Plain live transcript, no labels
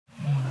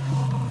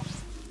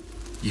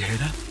You hear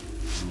that?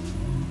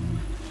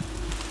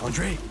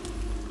 Andre?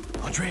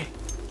 Andre?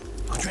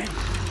 Andre?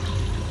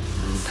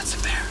 That's a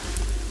bear.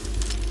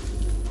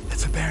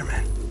 That's a bear,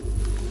 man.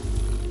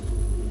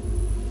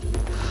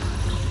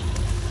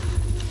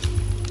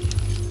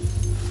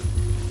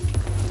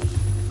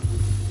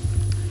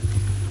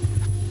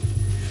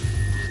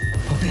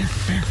 Oh, bear,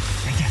 bear.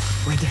 Right there,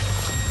 right there.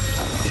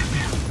 There,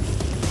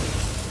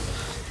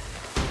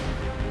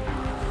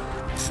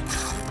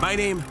 bear. My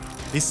name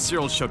is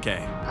Cyril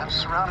Chauquet. I'm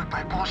surrounded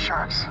by bull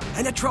sharks.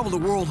 And I travel the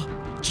world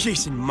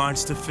chasing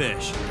monster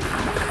fish.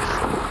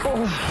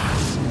 Oh.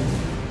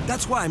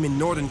 That's why I'm in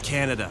northern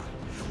Canada,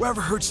 where I've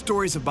heard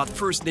stories about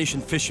First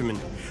Nation fishermen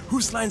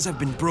whose lines have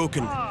been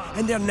broken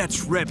and their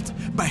nets ripped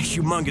by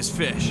humongous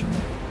fish.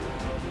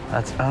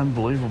 That's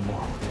unbelievable.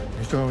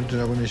 He broke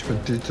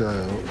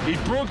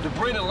the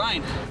braided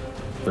line.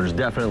 There's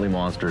definitely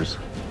monsters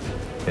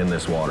in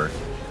this water.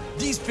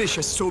 These fish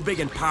are so big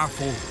and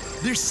powerful,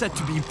 they're said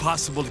to be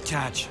impossible to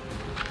catch.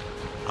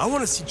 I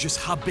want to see just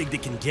how big they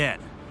can get,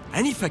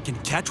 and if I can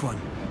catch one.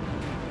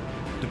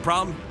 The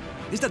problem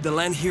is that the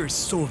land here is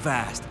so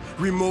vast,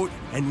 remote,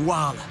 and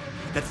wild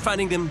that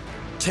finding them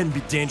can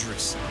be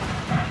dangerous.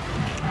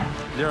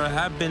 There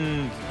have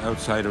been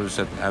outsiders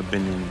that have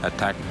been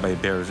attacked by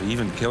bears,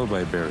 even killed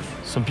by bears.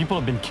 Some people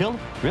have been killed?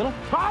 Really?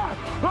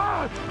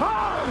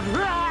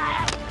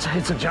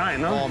 It's a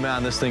giant, no? Oh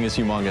man, this thing is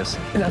humongous.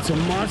 That's a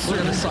monster.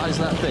 Look at the size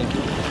of that thing.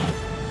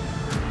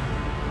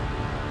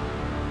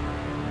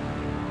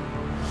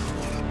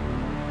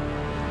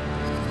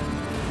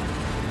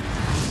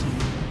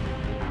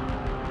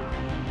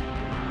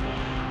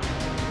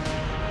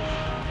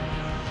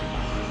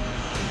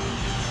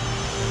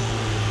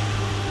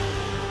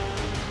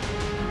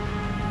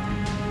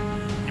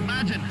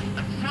 Imagine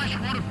a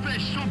freshwater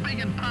fish so big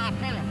and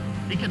powerful,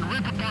 it can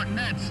rip apart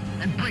nets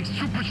and break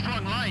super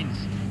strong lines.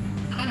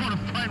 I want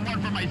to find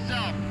one for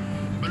myself.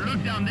 But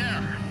look down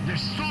there.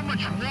 There's so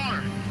much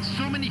water,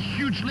 so many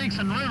huge lakes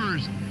and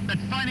rivers, that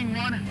finding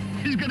one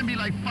is going to be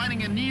like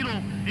finding a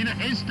needle in a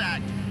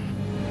haystack.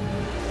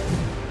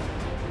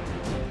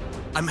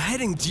 I'm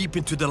heading deep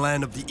into the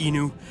land of the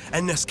Innu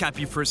and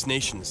Naskapi First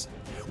Nations,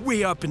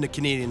 way up in the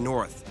Canadian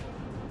North.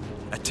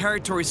 A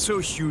territory so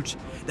huge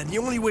that the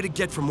only way to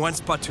get from one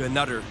spot to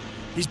another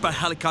is by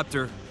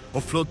helicopter or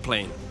float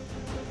plane.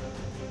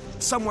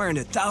 Somewhere in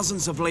the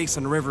thousands of lakes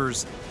and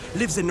rivers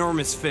lives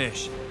enormous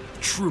fish,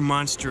 true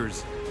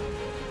monsters.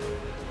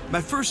 My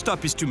first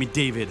stop is to meet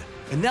David,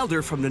 an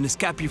elder from the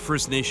Naskapi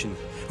First Nation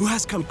who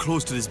has come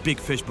close to this big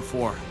fish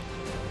before.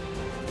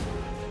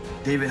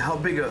 David, how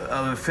big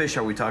of a fish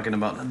are we talking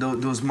about?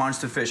 Those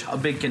monster fish, how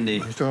big can they?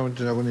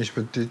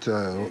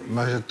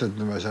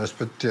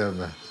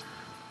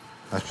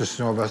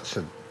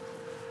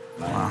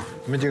 Wow.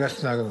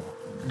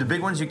 The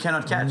big ones you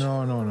cannot catch?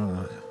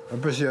 No.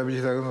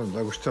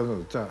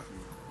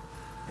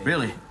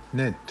 Really?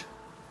 Net.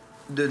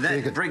 The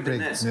net, break the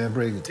nets. Yeah,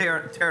 break it.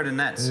 Tear the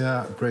nets.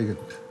 Yeah, break it.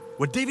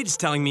 What David is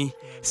telling me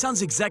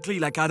sounds exactly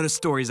like other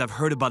stories I've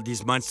heard about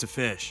these monster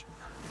fish.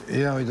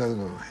 Yeah,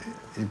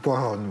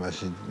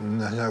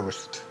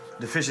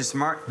 the fish is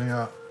smart?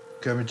 Yeah.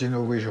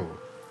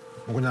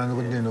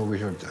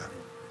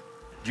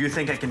 Do you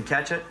think I can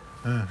catch it?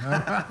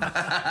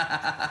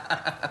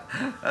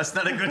 That's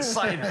not a good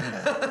sign.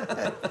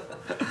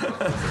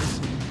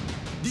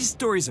 These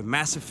stories of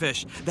massive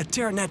fish that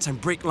tear nets and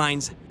break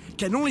lines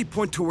can only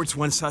point towards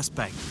one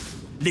suspect,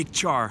 Lake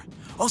Char,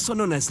 also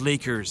known as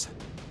Lakers.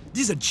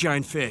 These are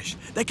giant fish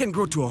that can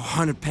grow to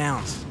 100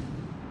 pounds.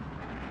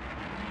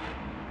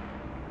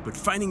 But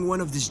finding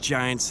one of these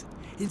giants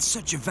in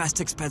such a vast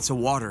expanse of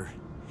water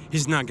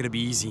is not going to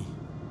be easy.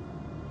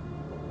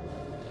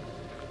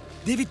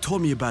 David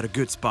told me about a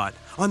good spot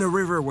on a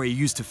river where he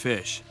used to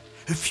fish,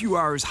 a few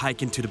hours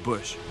hike into the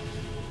bush.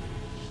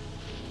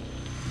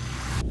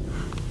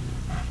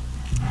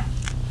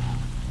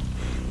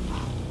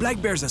 Black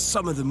bears are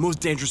some of the most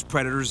dangerous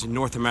predators in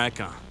North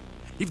America.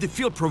 If they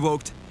feel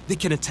provoked, they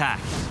can attack.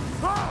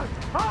 Wow.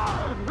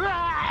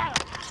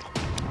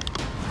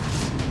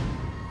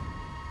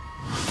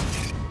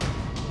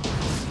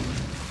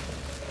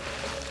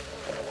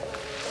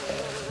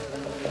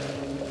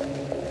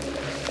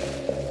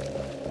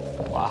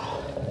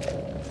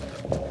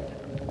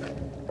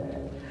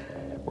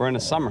 We're in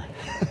the summer.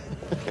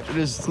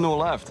 There's snow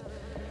left.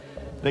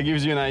 That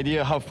gives you an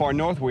idea how far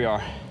north we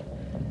are.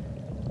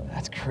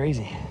 That's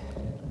crazy.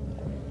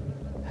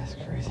 That's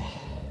crazy.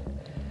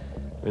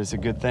 But it's a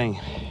good thing,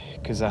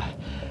 because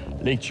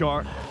Lake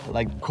Char,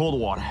 like cold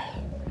water.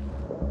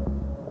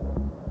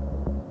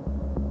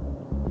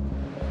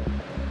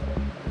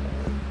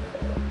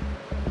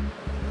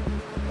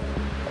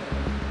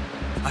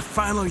 I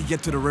finally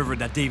get to the river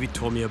that David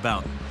told me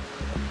about.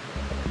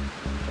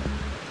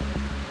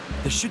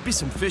 There should be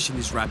some fish in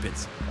these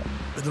rapids,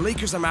 but the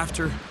Lakers I'm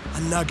after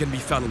are not gonna be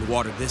found in the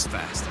water this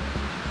fast.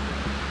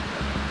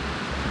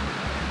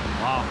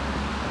 Wow,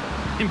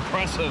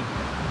 impressive.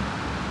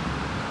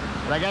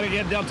 But I gotta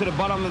get down to the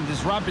bottom of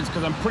this rapids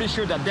because I'm pretty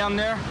sure that down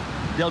there,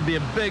 there'll be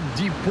a big,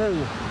 deep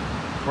pool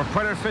where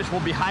predator fish will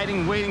be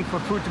hiding, waiting for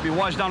food to be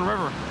washed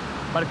downriver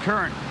by the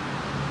current.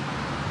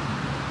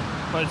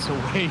 But it's a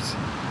waste.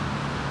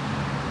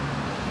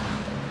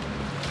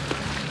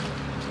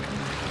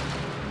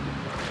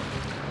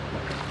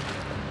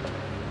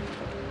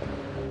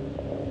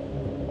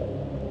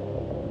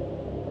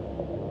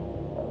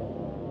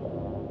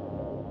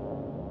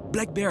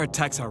 Black bear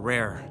attacks are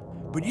rare,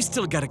 but you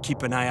still gotta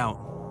keep an eye out.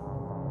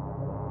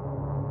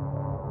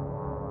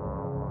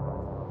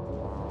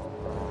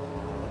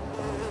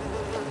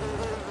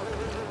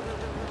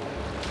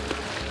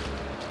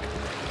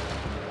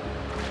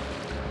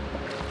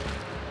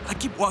 I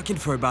keep walking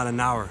for about an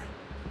hour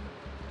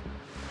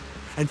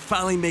and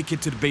finally make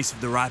it to the base of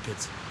the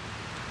rapids.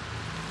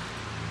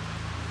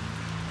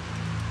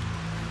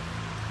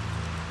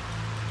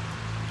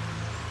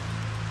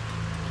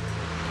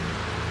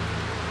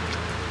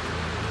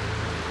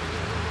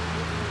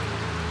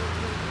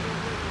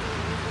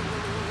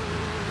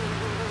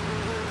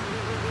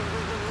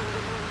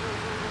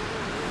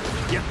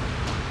 Yep.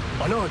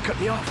 Oh no, it cut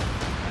me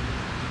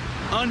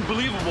off.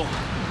 Unbelievable.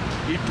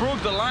 He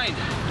broke the line,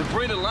 the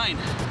braided line.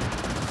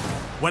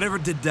 Whatever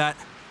did that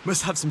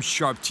must have some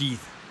sharp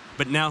teeth.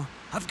 But now,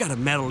 I've got a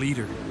metal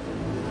eater.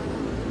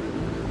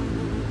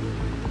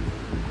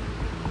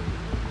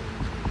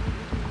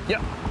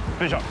 Yep,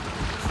 fish up.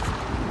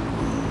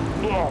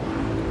 Whoa.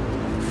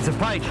 It's a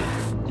pike.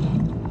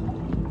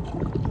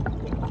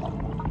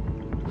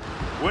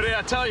 What did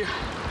I tell you?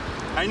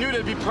 I knew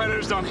there'd be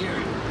predators down here.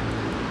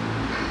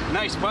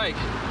 Nice pike.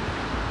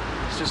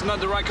 It's just not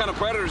the right kind of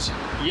predators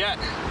yet.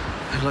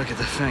 Look at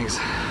the fangs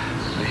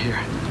right here.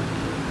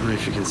 I don't know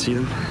if you can see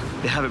them.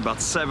 They have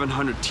about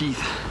 700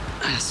 teeth.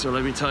 So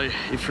let me tell you,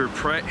 if you're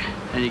prey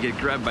and you get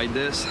grabbed by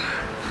this,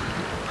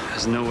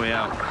 there's no way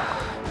out.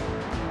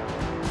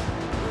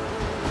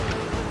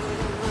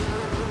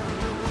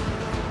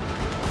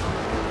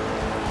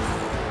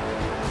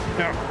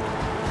 No.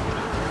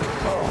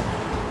 Oh.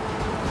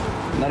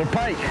 Another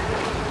pike.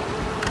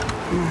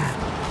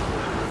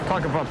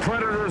 Talk about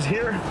predators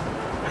here.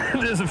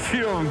 There's a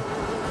few of them.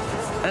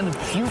 And a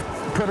few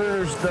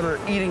predators that are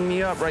eating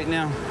me up right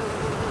now.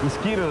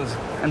 Mosquitoes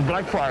and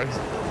black flies.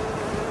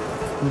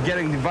 I'm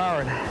getting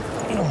devoured.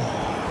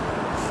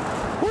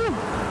 Woo.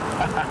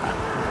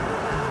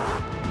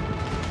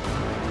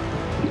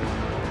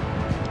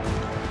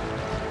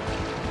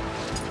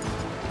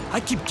 I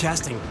keep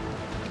casting.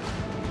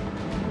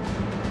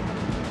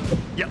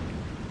 Yep,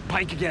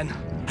 pike again.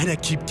 And I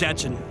keep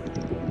catching.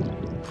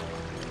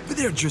 But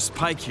they're just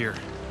pike here,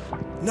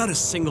 not a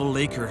single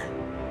laker.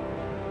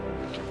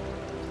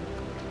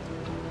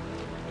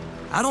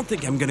 I don't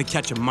think I'm gonna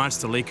catch a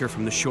monster laker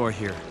from the shore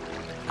here.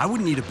 I would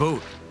need a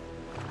boat.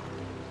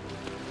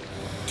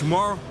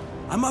 Tomorrow,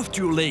 I'm off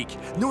to a lake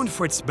known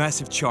for its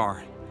massive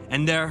char,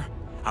 and there,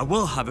 I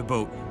will have a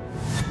boat.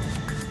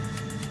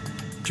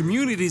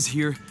 Communities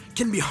here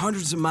can be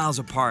hundreds of miles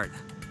apart,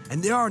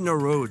 and there are no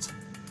roads.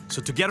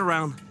 So to get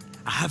around,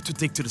 I have to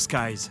take to the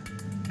skies.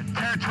 The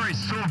territory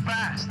is so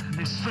vast,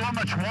 there's so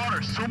much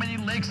water, so many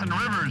lakes and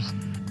rivers,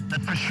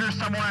 that for sure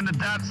somewhere in the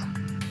depths,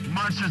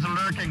 monsters are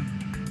lurking.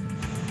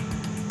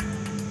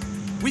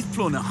 We've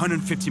flown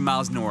 150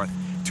 miles north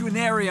to an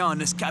area on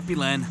Escapi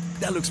land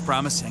that looks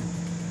promising.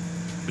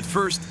 But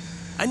first,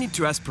 I need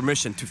to ask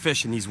permission to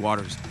fish in these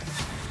waters.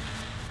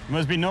 You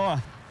must be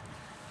Noah.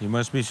 You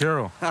must be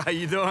Cyril. How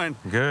you doing?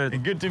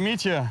 Good. Good to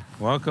meet you.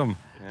 Welcome.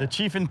 The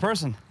chief in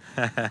person.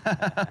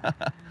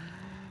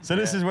 So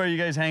this is where you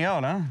guys hang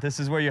out, huh? This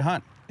is where you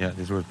hunt. Yeah,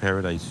 this was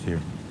paradise here.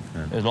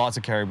 Yeah. There's lots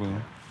of caribou.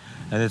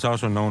 And it's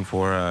also known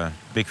for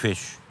big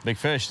fish. Big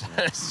fish,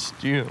 that's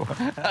you.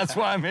 That's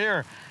why I'm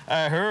here.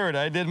 I heard,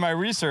 I did my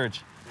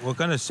research. What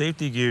kind of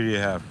safety gear do you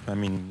have? I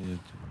mean,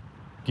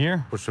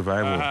 Gear? for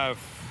survival. I have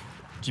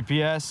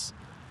GPS,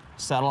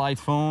 satellite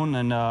phone,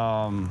 and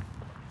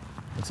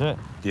that's it.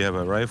 Do you have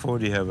a rifle?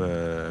 Do you have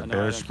a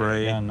bear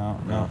spray? Yeah,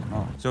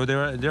 no. So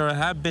there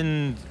have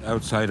been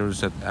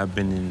outsiders that have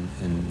been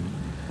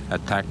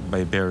attacked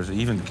by bears,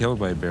 even killed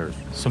by bears.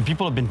 Some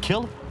people have been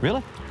killed?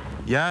 Really?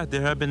 Yeah,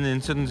 there have been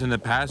incidents in the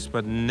past,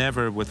 but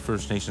never with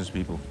First Nations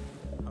people.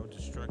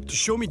 To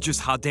show me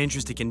just how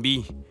dangerous they can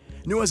be,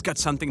 Noah's got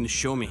something to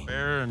show me.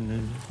 Bear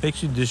and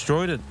actually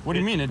destroyed it. What do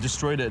you mean it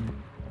destroyed it?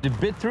 It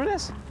bit through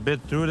this? Bit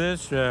through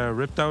this,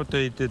 ripped out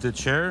the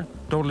chair,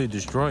 totally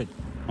destroyed.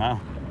 Wow.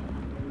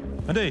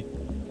 Hey.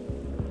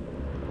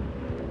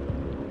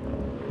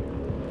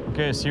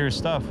 Okay, serious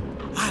stuff.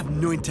 I have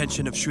no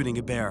intention of shooting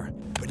a bear,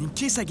 but in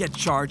case I get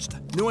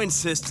charged, Noah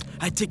insists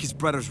I take his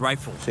brother's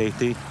rifle.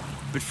 Safety.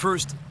 But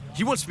first,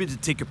 he wants me to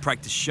take a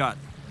practice shot.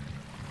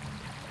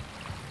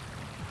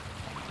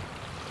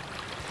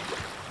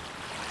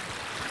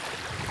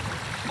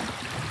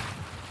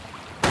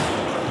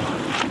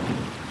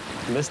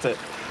 Missed it.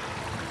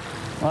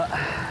 Well,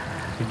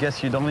 I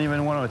guess you don't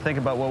even want to think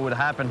about what would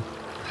happen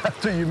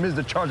after you miss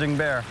the charging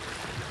bear.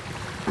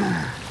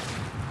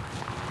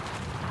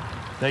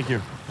 Thank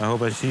you. I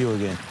hope I see you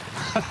again.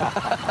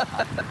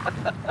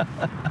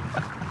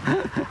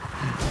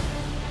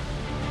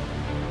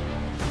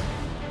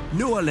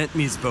 Noah lent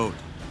me his boat,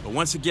 but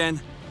once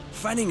again,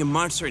 Finding a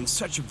monster in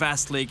such a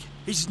vast lake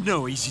is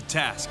no easy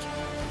task.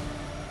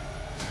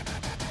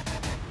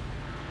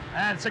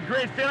 And it's a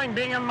great feeling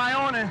being on my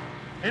own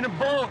in a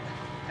boat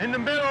in the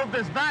middle of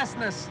this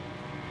vastness.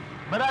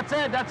 But that's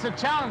it, that's a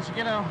challenge,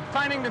 you know,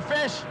 finding the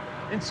fish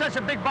in such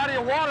a big body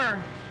of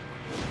water.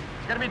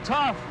 It's gonna be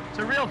tough, it's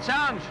a real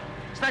challenge.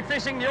 It's like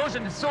fishing the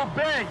ocean, it's so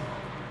big.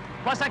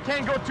 Plus I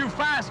can't go too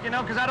fast, you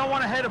know, because I don't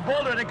want to hit a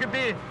boulder. There could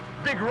be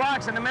big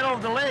rocks in the middle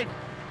of the lake,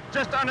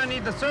 just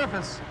underneath the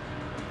surface.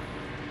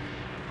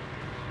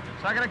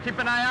 So I gotta keep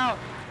an eye out.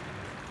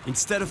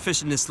 Instead of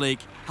fishing this lake,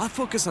 I'll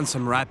focus on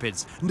some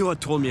rapids Noah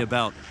told me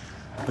about.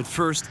 But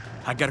first,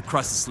 I gotta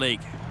cross this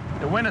lake.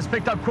 The wind has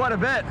picked up quite a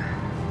bit.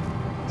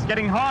 It's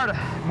getting hard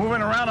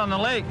moving around on the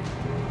lake.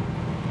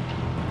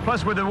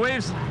 Plus with the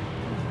waves,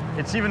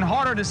 it's even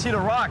harder to see the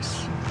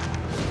rocks.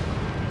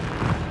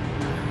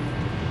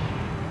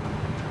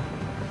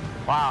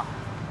 Wow.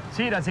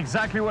 See, that's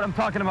exactly what I'm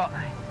talking about.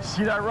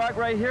 See that rock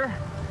right here?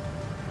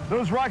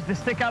 Those rocks, they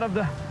stick out of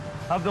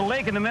the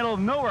lake in the middle of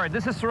nowhere.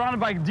 This is surrounded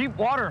by deep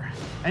water,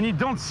 and you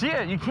don't see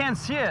it. You can't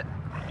see it.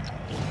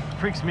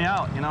 Freaks me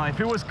out, you know. If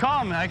it was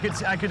calm, I could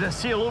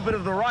see a little bit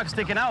of the rock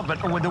sticking out,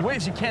 but with the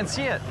waves, you can't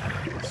see it.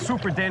 It's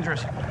super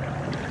dangerous.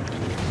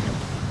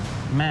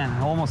 Man,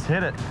 I almost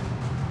hit it.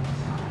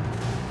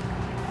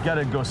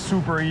 Gotta go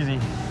super easy.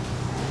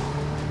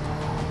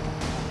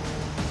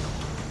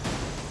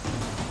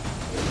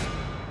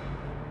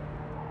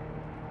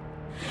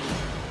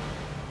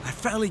 I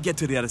finally get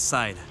to the other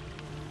side.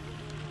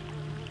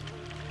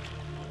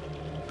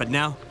 But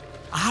now,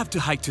 I have to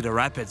hike to the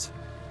rapids.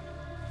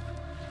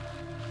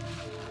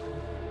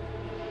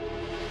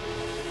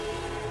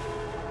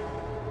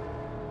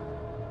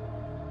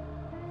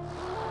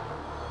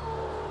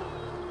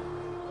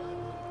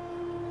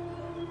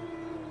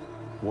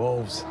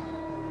 Wolves.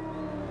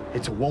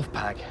 It's a wolf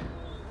pack.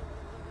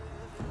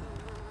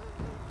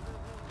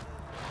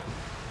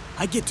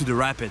 I get to the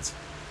rapids,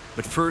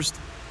 but first,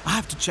 I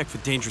have to check for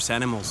dangerous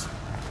animals.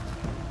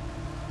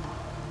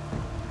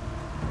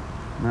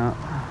 No,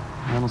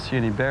 I don't see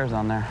any bears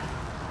on there.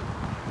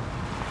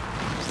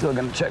 Still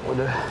gonna check with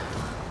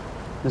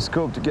the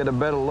scope to get a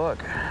better look.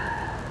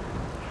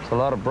 It's a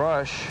lot of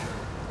brush.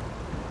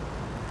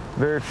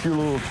 Very few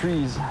little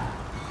trees.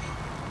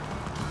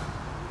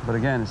 But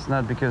again, it's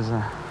not because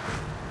I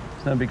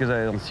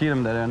don't see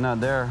them that they're not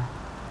there.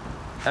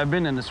 I've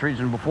been in this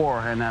region before,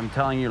 and I'm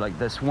telling you, like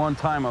this one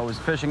time I was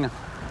fishing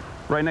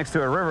right next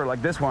to a river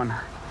like this one,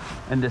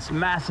 and this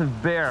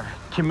massive bear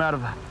came out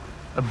of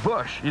a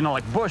bush, you know,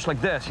 like bush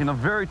like this, you know,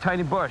 very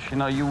tiny bush. You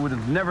know, you would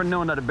have never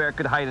known that a bear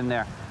could hide in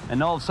there.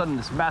 And all of a sudden,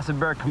 this massive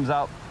bear comes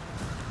out,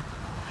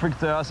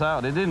 freaked us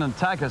out. It didn't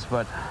attack us,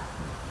 but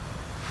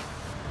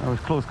it was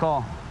a close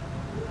call.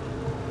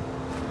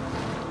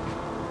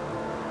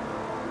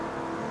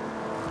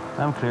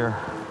 I'm clear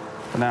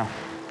for now.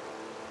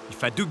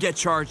 If I do get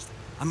charged,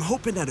 I'm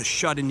hoping that a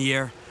shot in the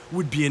air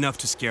would be enough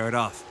to scare it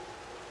off.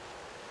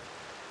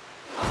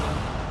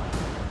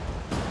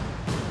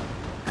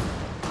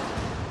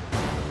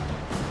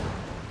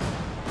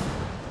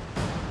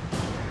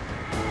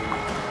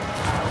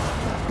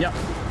 Yeah.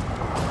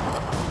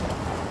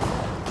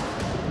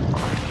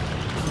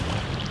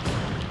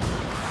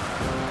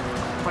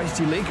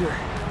 Feisty laker.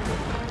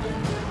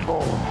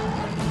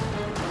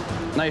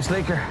 Oh, nice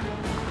laker.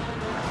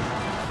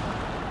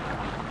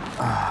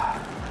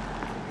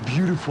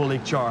 Beautiful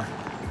lake char.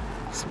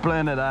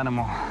 Splendid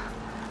animal.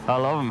 I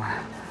love him.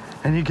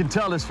 And you can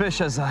tell this fish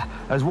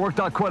has worked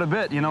out quite a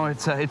bit. You know,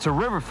 it's a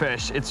river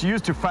fish. It's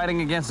used to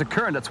fighting against the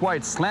current. That's why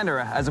it's slender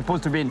as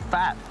opposed to being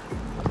fat.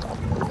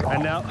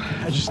 And now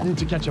I just need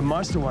to catch a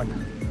monster one.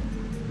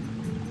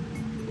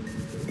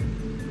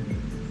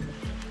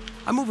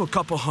 I move a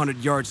couple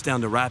 100 yards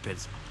down the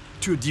rapids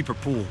to a deeper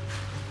pool.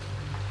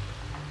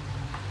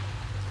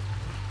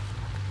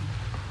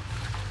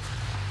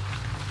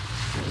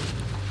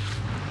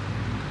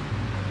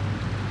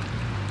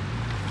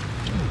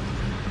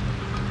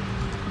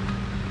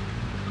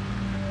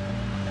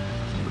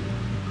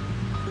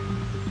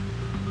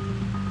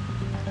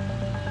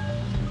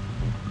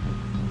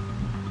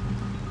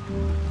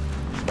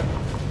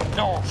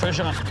 Oh, fish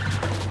on.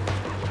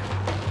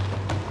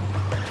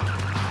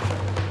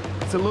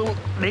 It's a little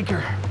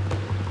laker.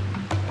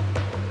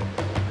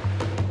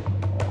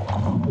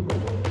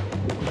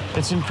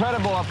 It's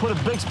incredible. I put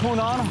a big spoon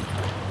on him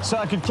so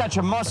I could catch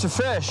a monster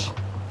fish.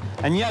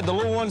 And yet the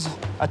little ones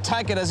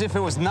attack it as if it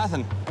was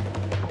nothing.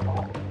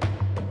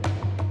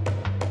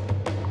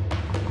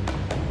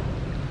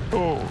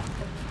 Oh,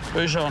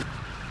 fish on.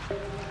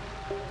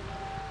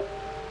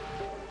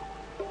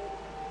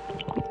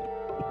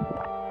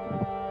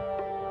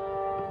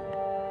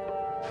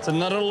 It's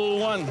another little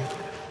one.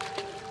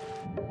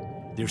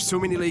 There's so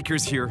many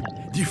lakers here,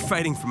 they're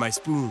fighting for my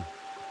spoon.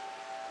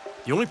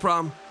 The only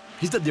problem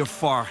is that they're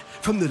far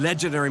from the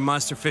legendary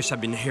monster fish I've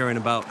been hearing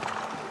about.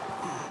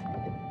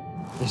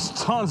 There's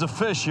tons of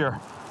fish here,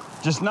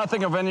 just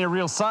nothing of any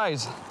real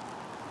size.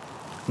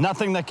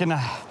 Nothing that can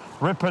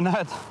rip a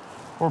net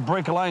or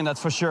break a line,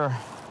 that's for sure.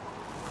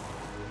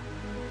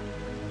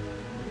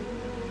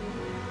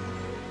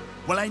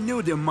 Well, I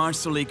know there are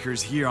monster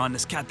lakers here on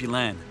Escapi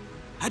land.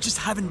 I just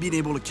haven't been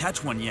able to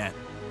catch one yet.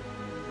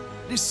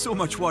 There's so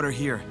much water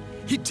here,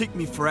 it'd take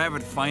me forever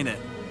to find it.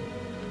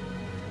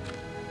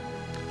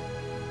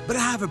 But I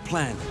have a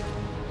plan.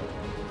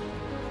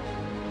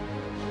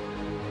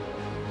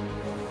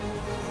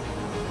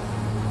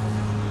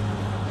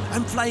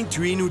 I'm flying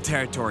to Innu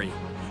territory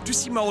to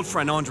see my old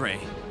friend Andre.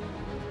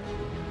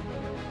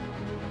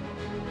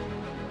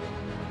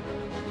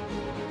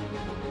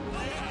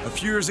 A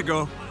few years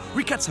ago,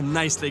 we caught some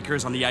nice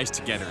lakers on the ice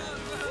together.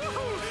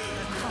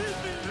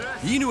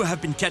 The Innu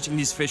have been catching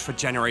these fish for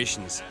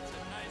generations.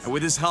 And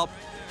with his help,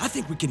 I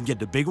think we can get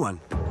the big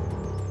one.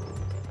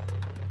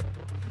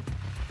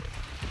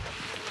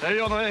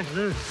 Salut André.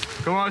 Salut.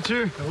 Comment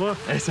vas-tu? Ça va?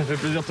 Eh, ça fait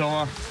plaisir de te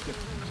revoir. Je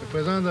te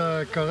présente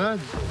Conrad.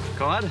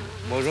 Conrad?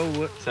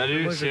 Bonjour.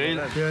 Salut, Moi, c'est Cyril.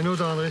 Conrad. Puis un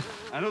autre André.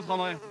 Un autre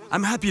André.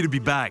 I'm happy to be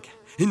back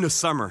in the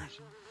summer,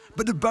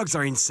 but the bugs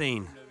are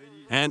insane.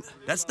 And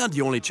that's not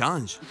the only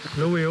challenge.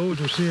 L'eau est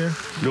haute aussi, hein?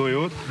 L'eau est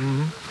haute?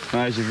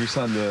 Ouais, j'ai vu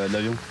ça de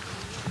l'avion.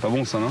 Pas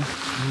bon ça, non?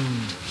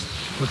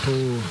 Pas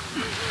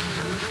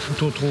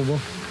trop bon.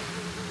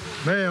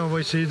 Mais on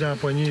va essayer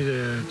d'empoigner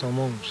ton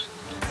monstre.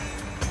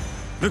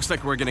 Looks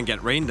like we're gonna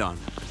get rained on.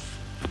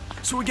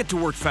 So we get to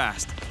work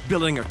fast,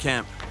 building our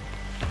camp.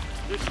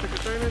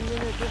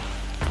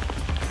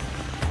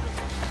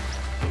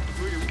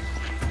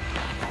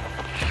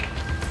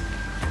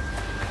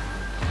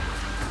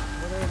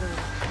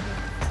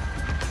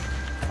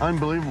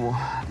 Unbelievable.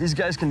 These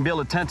guys can build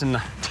a tent in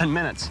 10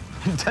 minutes.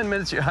 In 10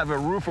 minutes, you have a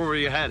roof over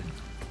your head.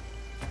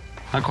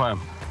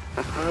 Incroyable.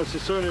 Ah, c'est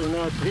ça, on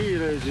a appris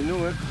les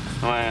Inuits, hein?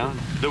 Ouais, hein?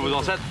 De vos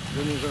ancêtres?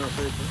 De nos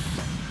ancêtres.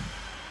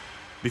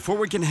 Before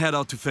we can head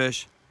out to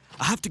fish,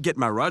 I have to get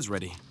my rods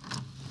ready.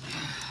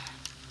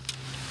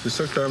 C'est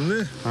ça que t'as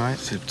amené? Ouais.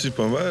 C'est petit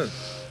pas mal.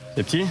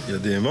 C'est petit? Il y a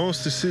des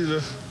monstres ici,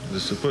 là. Je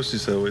sais pas si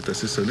ça va être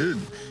assez solide.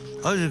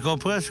 Ah, je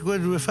comprends c'est quoi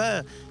je veux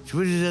faire. Je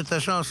veux les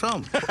attacher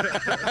ensemble.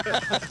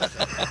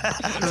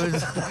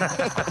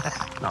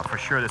 No, for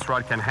sure, this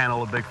rod can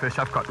handle a big fish.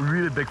 I've caught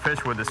really big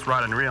fish with this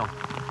rod and reel.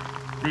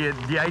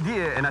 The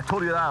idea, and I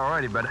told you that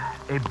already, but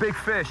a big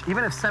fish,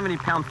 even a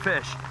 70-pound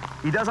fish,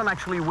 he doesn't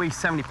actually weigh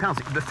 70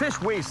 pounds. The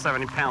fish weighs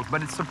 70 pounds,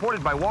 but it's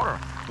supported by water.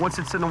 Once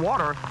it's in the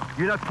water,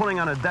 you're not pulling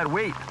on a dead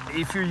weight.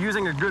 If you're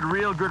using a good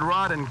reel, good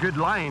rod, and good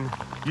line,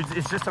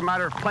 it's just a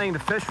matter of playing the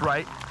fish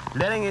right,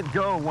 letting it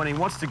go when it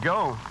wants to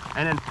go,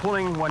 and then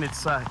pulling when it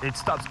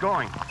stops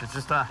going. It's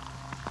just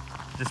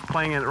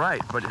playing it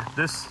right. But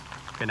this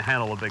can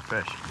handle a big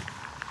fish.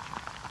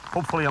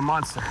 Hopefully a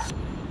monster.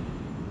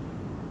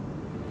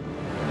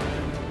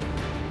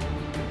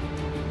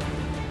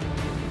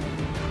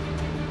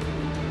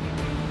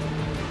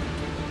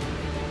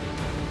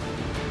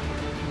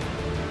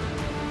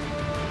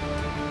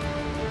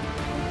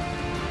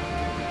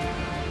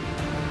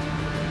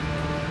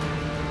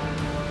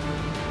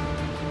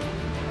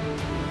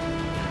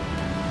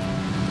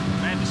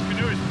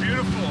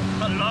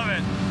 I love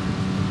it.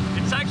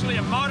 It's actually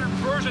a modern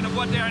version of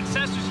what their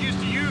ancestors used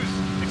to use,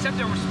 except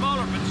they were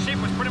smaller, but the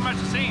shape was pretty much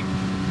the same.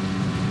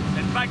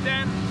 And back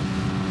then,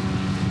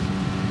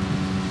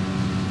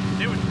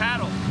 they would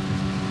paddle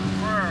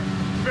for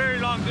very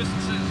long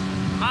distances,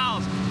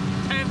 miles,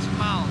 tens of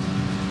miles,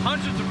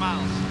 hundreds of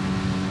miles.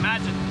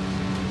 Imagine.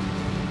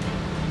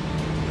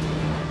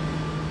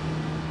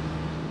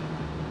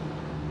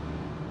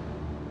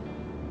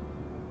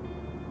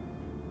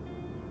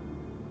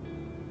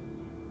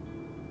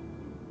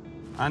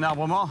 Un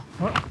arbre mort?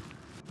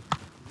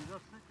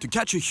 To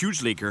catch a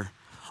huge laker,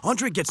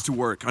 Andre gets to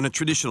work on a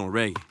traditional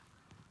rig.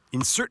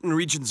 In certain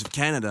regions of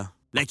Canada,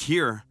 like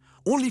here,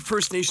 only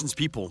First Nations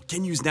people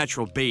can use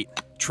natural bait,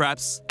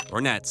 traps,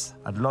 or nets.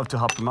 I'd love to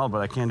help them out,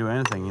 but I can't do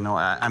anything. You know,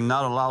 I'm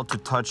not allowed to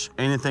touch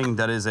anything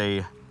that is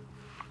a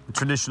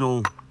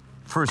traditional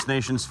First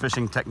Nations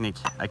fishing technique.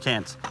 I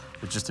can't.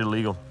 It's just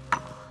illegal.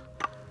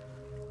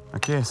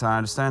 Okay, so I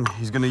understand.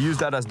 He's gonna use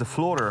that as the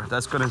floater.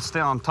 That's gonna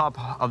stay on top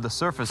of the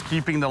surface,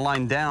 keeping the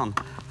line down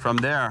from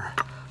there,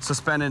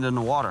 suspended in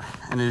the water.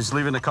 And he's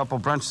leaving a couple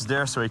branches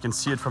there so he can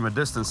see it from a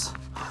distance.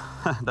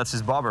 That's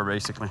his bobber,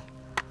 basically.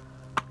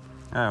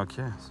 Ah,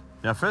 ok.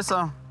 Bien fait,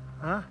 ça.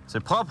 Hein?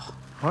 C'est propre?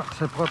 Ouais,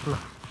 c'est propre,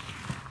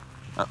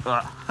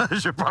 là.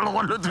 J'ai pas le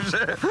droit de le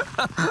toucher.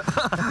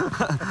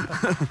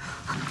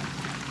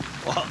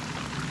 Well,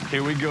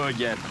 here we go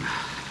again.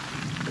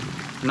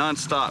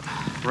 Non-stop.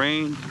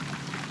 Rain,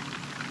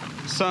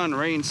 sun,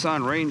 rain,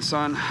 sun, rain,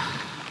 sun.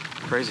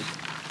 Crazy.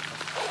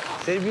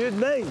 C'est mieux de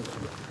même.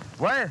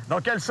 Ouais,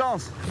 dans quel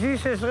sens? Si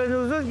ce serait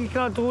nous autres qui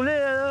contrôlaient,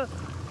 là,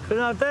 je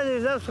l'entends,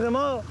 les arbres seraient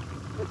morts.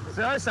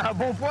 C'est vrai, c'est un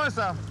bon point,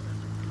 ça.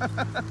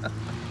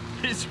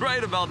 He's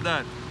right about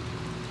that.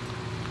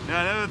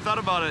 Yeah, I never thought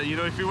about it. You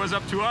know, if it was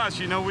up to us,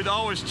 you know, we'd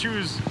always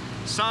choose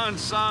sun,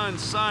 sun,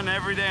 sun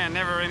every day and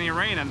never any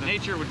rain, and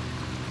nature would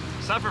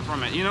suffer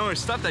from it. You know,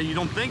 it's stuff that you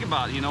don't think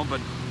about, you know, but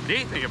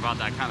they think about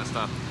that kind of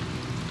stuff.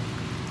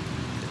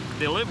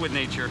 They live with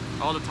nature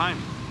all the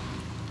time.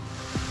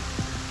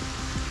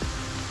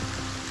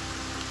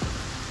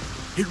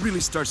 It really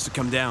starts to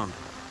come down.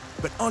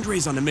 But Andre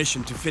is on a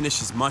mission to finish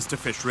his monster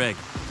fish rig.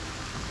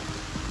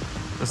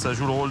 Ça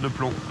joue le rôle de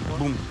plomb.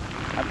 Boum.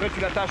 Après,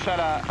 tu l'attaches à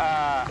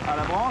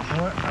la branche.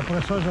 Ouais,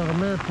 après ça, je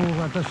remets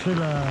pour attacher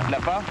la...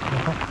 L'appât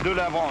de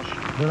la branche.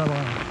 De la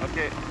branche.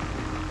 OK.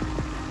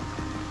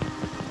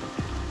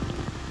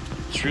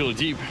 It's really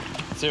deep.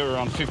 It's there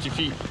around 50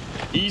 feet.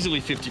 Easily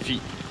 50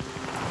 feet.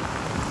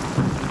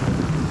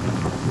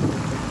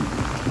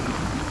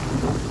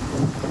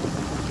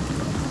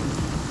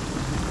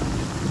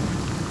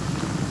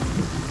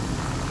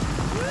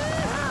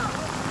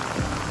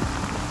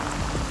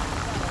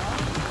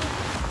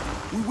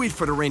 We wait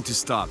for the rain to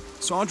stop,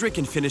 so Andre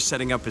can finish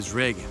setting up his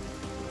rig.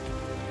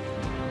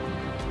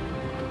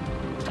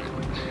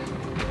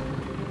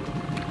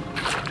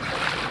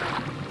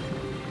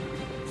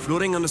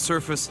 Floating on the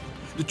surface,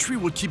 the tree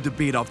will keep the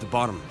bait off the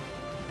bottom.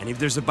 And if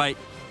there's a bite,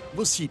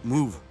 we'll see it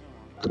move.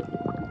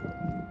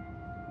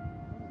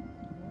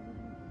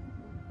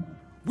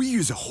 We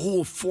use a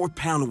whole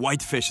 4-pound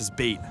whitefish as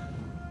bait.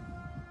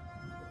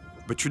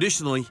 But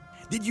traditionally,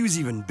 they'd use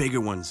even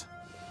bigger ones.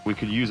 We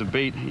could use a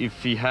bait. If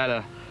he had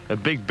a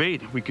big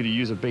bait, we could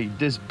use a bait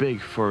this big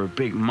for a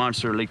big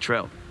monster lake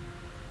trout.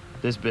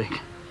 This big.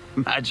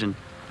 Imagine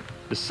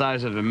the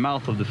size of the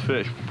mouth of the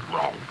fish.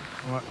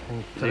 Ouais,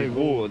 Des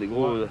gros, des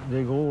gros. Ouais,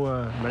 des gros,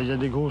 ben, il y a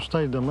des grosses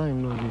têtes de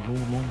même, là, des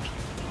gros monstres.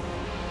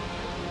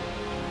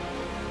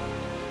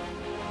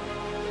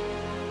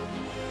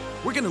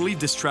 We're gonna leave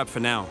this trap for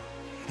now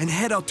and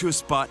head out to a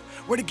spot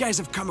where the guys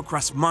have come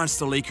across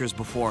monster lakers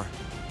before.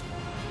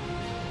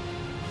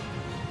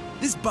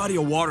 This body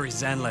of water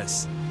is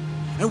endless,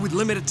 and with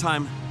limited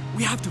time,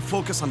 we have to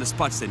focus on the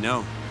spots they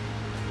know.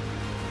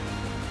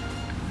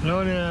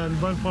 Là, on est à une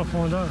bonne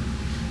profondeur.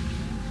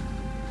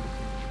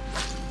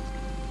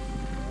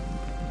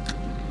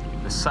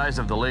 The size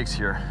of the lakes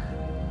here,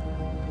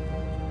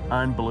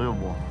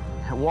 unbelievable.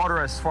 Water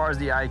as far as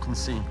the eye can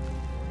see.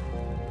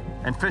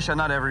 And fish are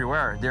not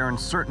everywhere, they're in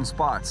certain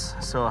spots.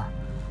 So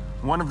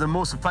one of the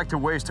most effective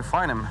ways to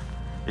find them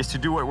is to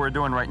do what we're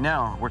doing right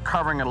now. We're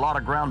covering a lot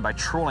of ground by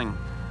trolling,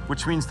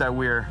 which means that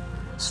we're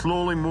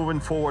slowly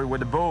moving forward with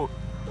the boat,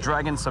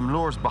 dragging some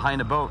lures behind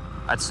the boat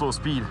at slow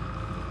speed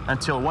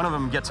until one of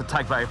them gets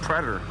attacked by a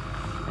predator.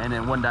 And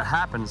then when that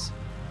happens,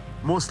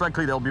 most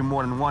likely there'll be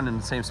more than one in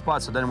the same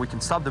spot, so then we can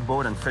stop the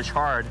boat and fish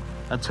hard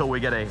until we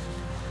get a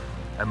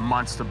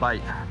monster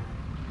bite.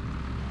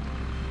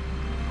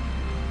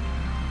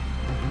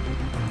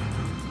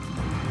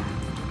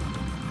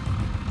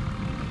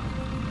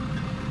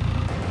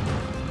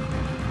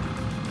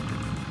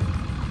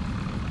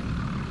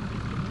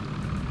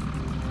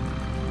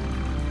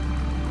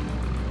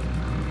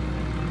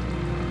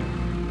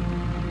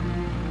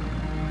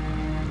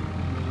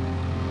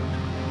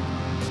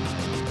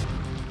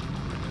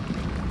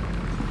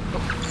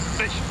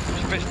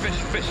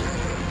 Fish.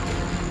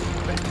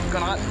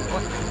 Conrad,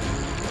 what?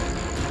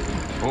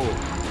 Oh,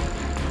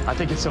 I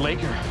think it's a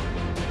laker.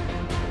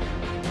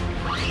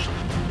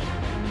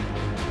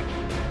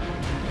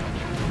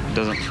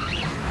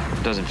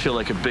 Doesn't feel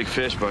like a big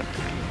fish, but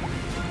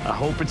I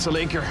hope it's a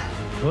laker.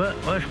 Ouais,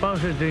 je pense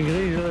que c'est une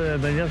grise, la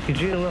bannière qui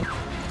tire, là.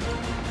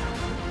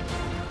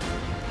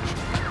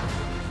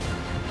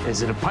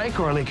 Is it a pike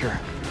or a laker?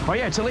 Oh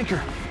yeah, it's a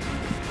laker.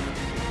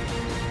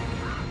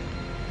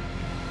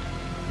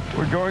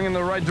 We're going in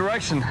the right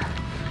direction.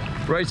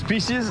 Right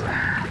species,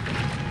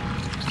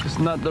 just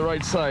not the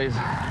right size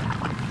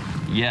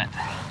yet.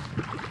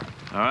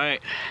 All right,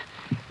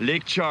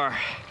 lake char,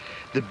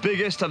 the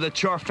biggest of the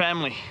char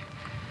family.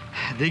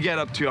 They get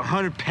up to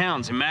 100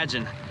 pounds,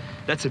 imagine.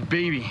 That's a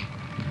baby.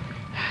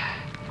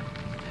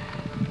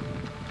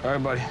 All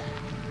right, buddy,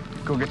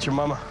 go get your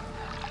mama.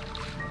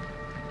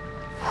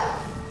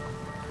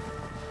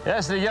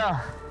 Yes, les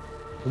gars.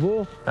 C'est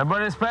beau? La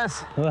bonne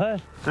espèce?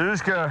 Ouais. C'est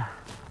juste que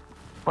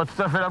pas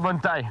tout à fait la bonne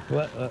taille.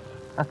 Ouais.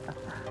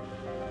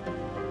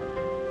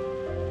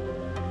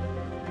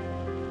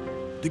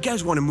 The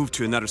guys want to move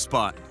to another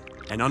spot,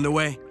 and on the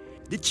way,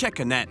 they check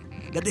a net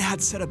that they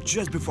had set up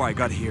just before I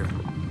got here.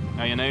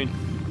 Ah, y en a une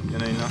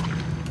là.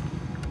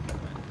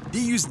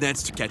 They use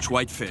nets to catch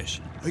whitefish,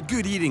 a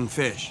good eating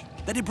fish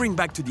that they bring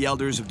back to the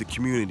elders of the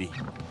community.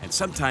 And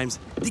sometimes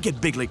they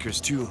get big lakers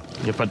too.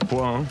 Y a pas de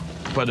poids, hein?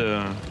 Pas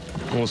de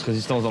grosse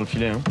résistance dans le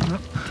filet, hein? Non.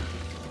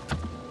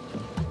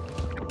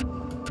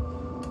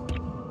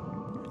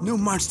 No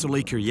monster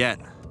laker yet,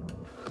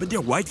 but they're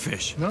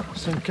whitefish. Non,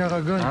 c'est une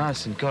caragone. Ah,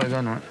 c'est une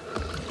caragone, ouais.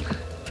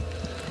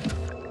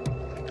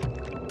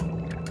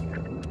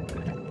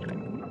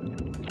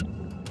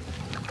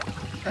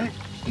 Hey,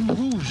 il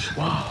bouge.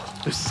 Wow,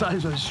 the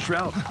size of this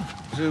trout.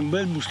 C'est une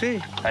belle bouchée.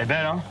 Elle est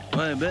belle, hein?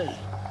 Ouais, belle.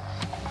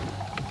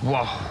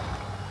 Wow.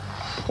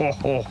 Look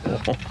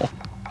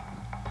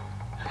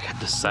at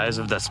the size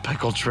of that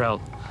speckled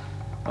trout.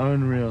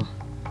 Unreal.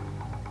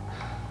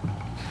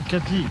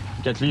 4 livres.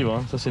 4 livres,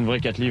 hein? Ça, c'est une vraie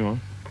 4 livres, hein?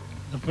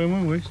 D'après moi,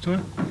 oui, c'est toi.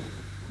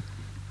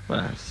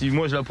 Ouais, si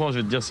moi je la prends, je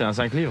vais te dire c'est un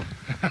 5 livres.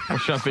 Moi,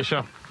 je suis un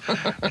pêcheur.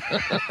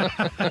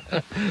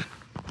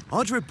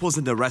 Andre pulls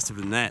in the rest of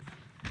the net,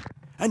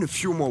 and a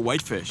few more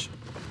whitefish.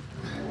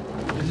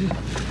 Vas-y.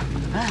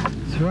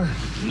 Tu vois?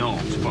 Non,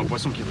 c'est pas un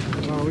poisson qui...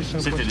 Ah oui, c'est un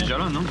C'était poisson. déjà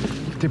là, non?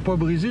 T'es pas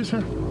brisé, ça?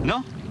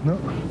 No? Non.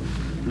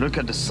 Look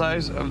at the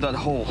size of that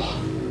hole.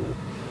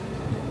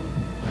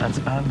 That's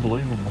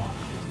unbelievable.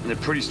 They're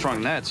pretty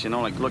strong nets, you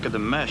know, like look at the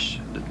mesh.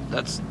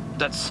 That's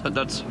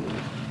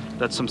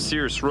some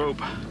serious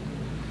rope.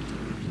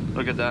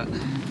 Look at that.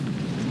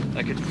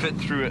 I could fit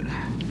through it.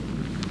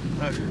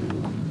 Look.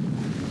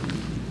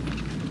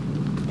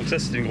 Donc ça,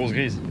 c'est une grosse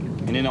grise.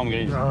 Une énorme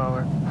grise. Ah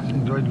ouais,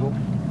 il doit être gros.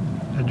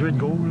 Ça doit être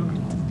gros, là.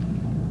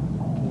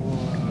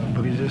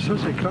 Pour briser ça,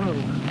 c'est clair.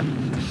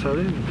 C'est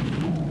solide.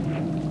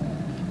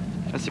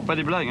 Ah, c'est pas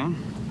des blagues, hein?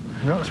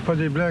 Non, c'est pas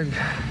des blagues.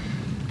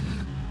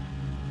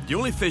 The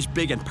only fish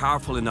big and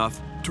powerful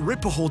enough to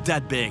rip a hole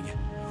that big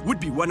would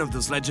be one of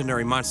those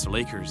legendary monster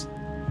lakers.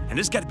 And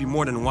there's got to be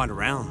more than one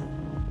around.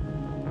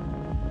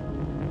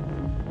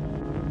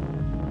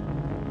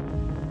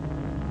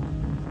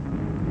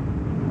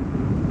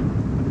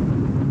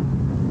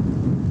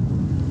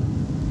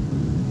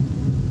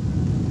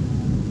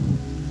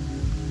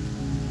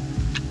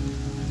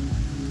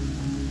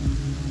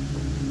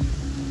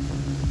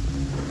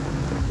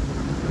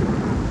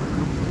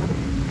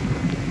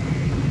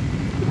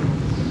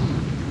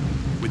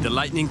 With the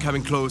lightning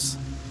coming close,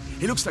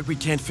 it looks like we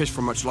can't fish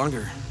for much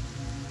longer.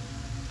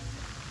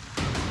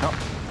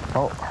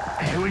 Oh,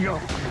 here we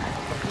go.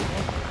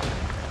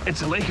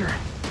 It's a laker.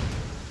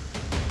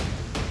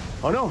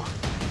 Oh no,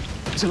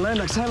 it's a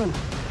landlocked salmon.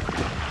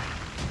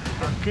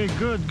 Okay,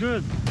 good,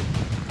 good.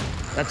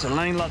 That's a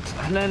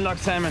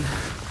landlocked salmon.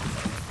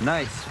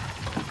 Nice.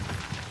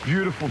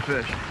 Beautiful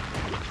fish.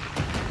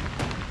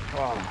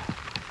 Wow.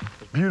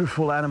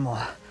 Beautiful animal.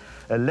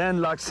 A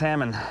landlocked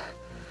salmon.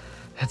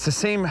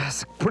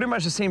 It's pretty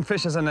much the same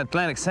fish as an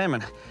Atlantic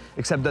salmon,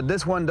 except that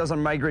this one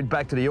doesn't migrate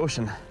back to the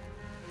ocean.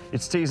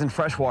 It stays in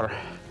freshwater.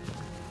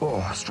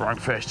 Oh, strong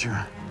fish too.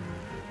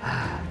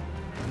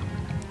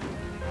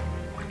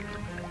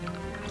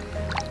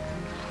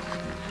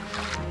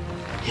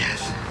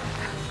 Yes.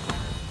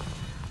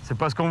 C'est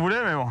pas ce qu'on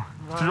voulait, mais bon.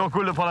 Ouais. Toujours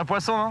cool de prendre un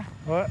poisson, hein?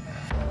 Ouais.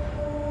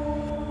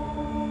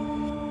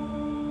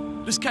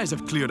 The skies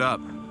have cleared up.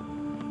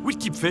 We'd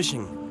keep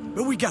fishing,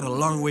 but we got a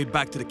long way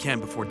back to the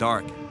camp before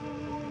dark.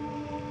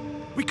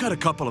 We caught a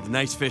couple of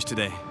nice fish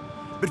today,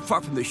 but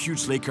far from the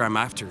huge laker I'm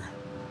after.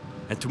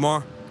 And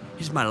tomorrow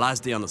is my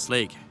last day on this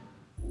lake.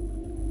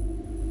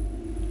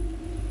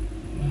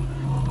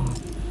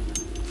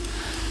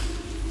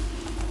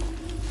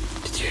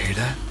 Did you hear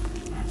that?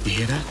 You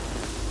hear that?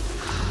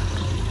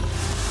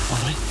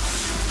 André?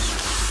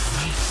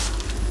 André?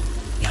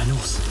 Il y a un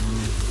ours.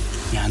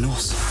 Il y a un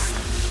ours.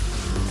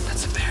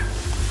 That's a bear.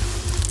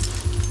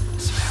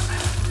 That's a bear,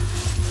 man.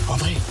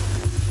 André?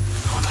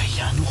 André, il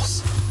y a un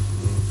ours.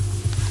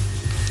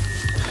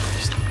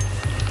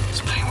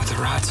 He's playing with the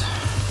rods.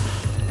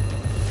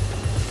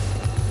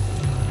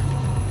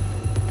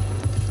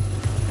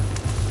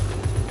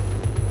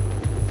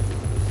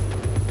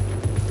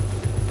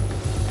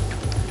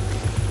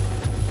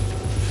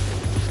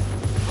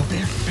 Oh,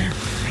 bear, bear,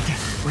 right there,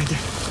 right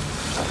there.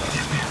 Right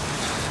there, bear.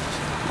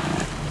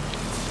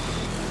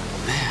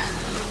 Man.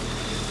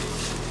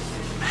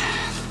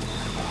 Man.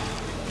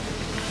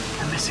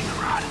 I'm missing a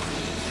rod.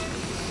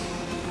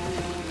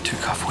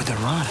 Took off with a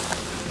rod.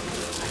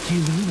 I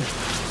can't believe it.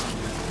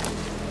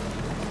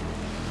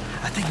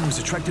 I think he was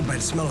attracted by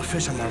the smell of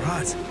fish on my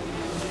rods.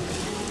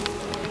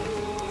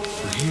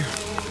 We're here.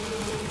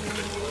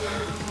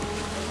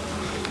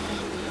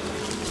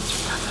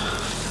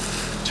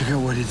 Check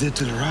out what he did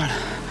to the rod.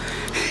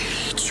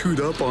 He chewed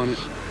up on it.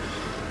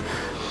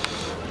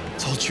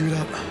 It's all chewed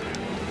up.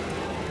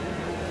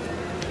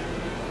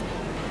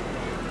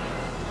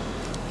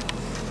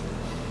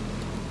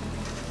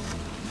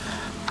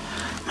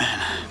 Man,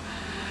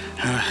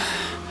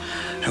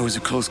 that was a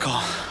close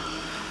call.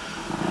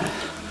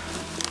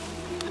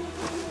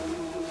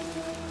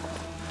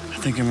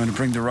 I think I'm gonna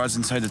bring the rods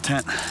inside the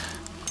tent.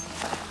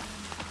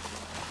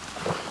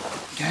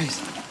 Guys,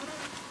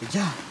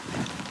 regarde,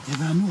 il y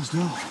avait un ours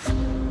dehors.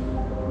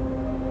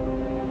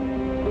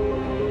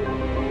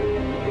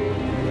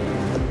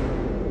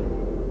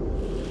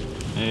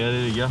 Et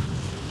regardez les gars,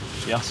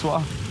 hier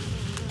soir,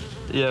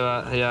 il y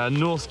a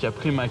un ours qui a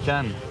pris ma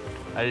canne.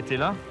 Elle était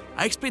là.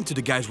 I explained to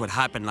the guys what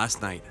happened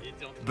last night,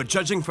 but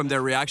judging from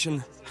their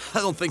reaction, I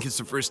don't think it's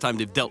the first time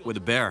they've dealt with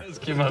a bear. Ce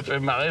qui m'a fait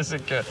marrer,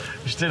 c'est que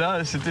j'étais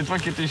là, c'était toi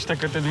qui étais juste à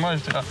côté de moi,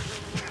 j'étais là.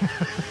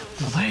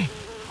 André,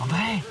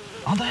 André,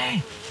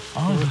 André,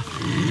 André.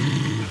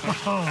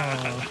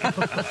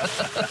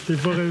 T'es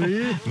pas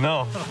réveillé?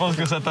 Non, je pense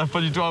que ça t'a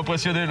pas du tout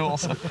impressionné,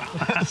 l'ours.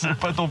 C'est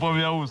pas ton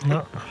premier ours.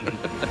 Non.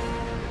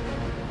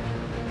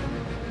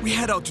 We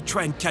head out to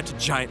try and catch a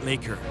giant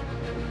laker.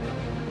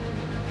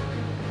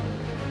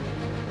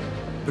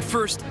 But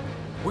first,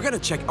 we're gonna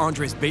check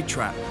Andre's bait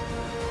trap.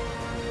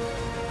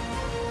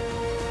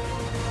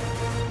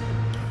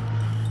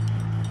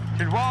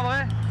 Tu le vois,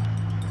 André?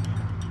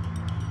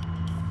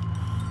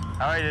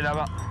 Ah ouais, il est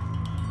là-bas.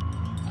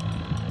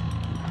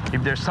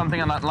 If there's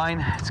something on that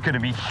line, it's gonna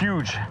be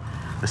huge.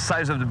 The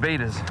size of the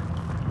bait is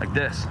like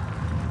this.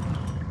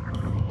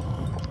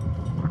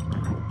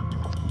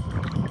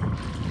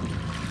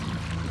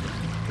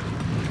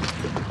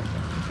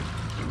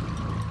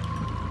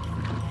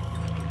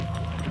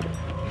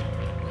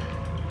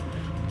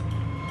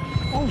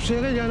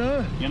 Cyril, il y en a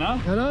un. You know?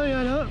 Il y en a un, il y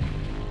en a un.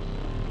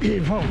 Il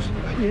est fort,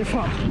 il est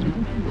fort.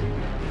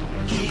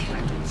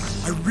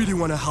 I really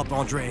want to help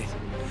Andre,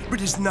 but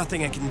there's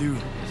nothing I can do.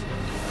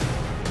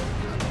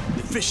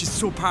 The fish is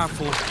so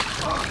powerful,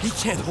 he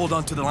can't hold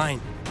on to the line.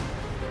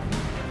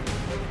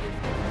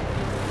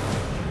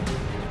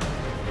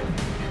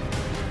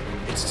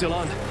 It's still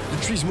on.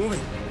 The tree's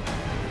moving.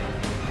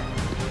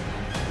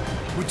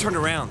 We turn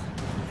around,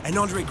 and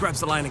Andre grabs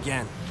the line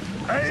again.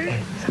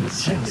 Hey! Il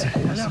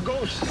y en a à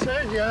gauche,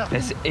 Cyril, il y en a.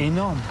 C'est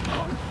énorme.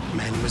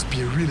 Man, he must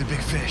be a really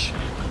big fish.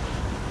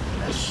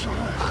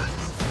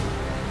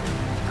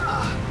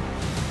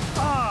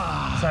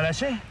 Ça a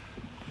lâché?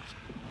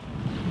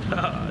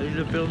 Ah, il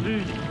l'a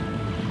perdu.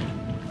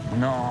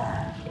 Non.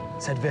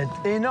 Ça devait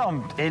être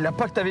énorme. Et la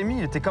pike que t'avais mis,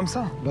 il était comme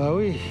ça. Ben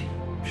oui.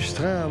 Puis je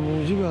traîne à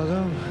maudit, par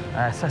exemple.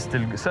 Ah, ça,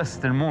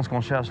 c'était le monstre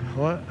qu'on cherche.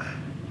 Ouais.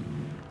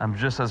 I'm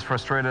just as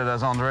frustrated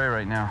as Andre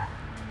right now.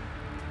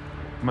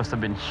 Must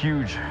have been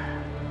huge.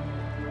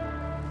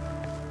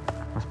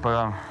 Mais c'est pas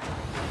grave.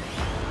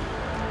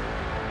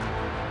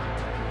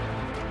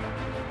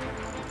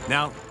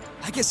 Now,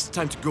 I guess it's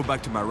time to go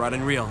back to my rod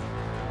and reel.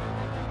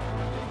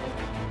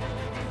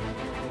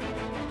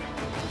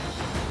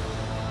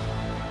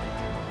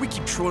 We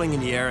keep trolling in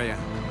the area.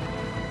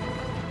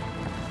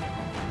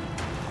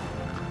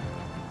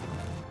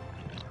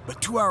 But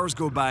 2 hours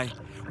go by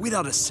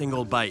without a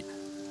single bite.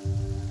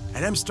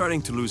 And I'm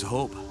starting to lose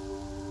hope.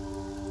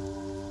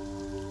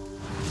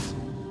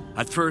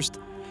 At first,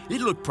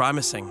 it looked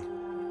promising.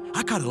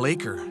 I caught a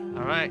laker.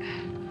 All right,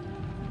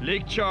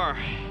 Lake Char.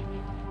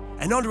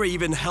 And Andre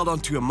even held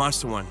onto a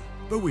monster one,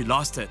 but we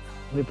lost it.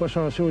 On n'est pas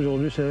chanceux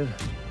aujourd'hui, Cyril.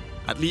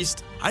 At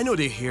least, I know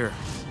they're here.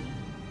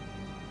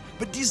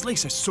 But these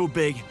lakes are so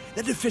big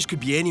that the fish could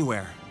be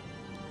anywhere.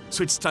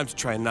 So it's time to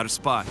try another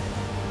spot.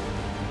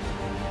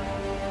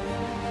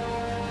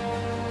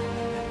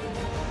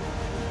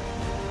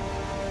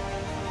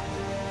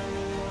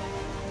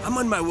 I'm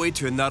on my way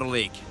to another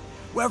lake,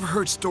 where I've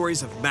heard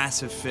stories of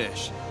massive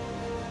fish.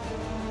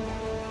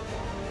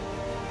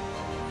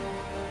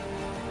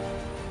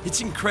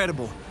 It's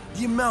incredible,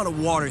 the amount of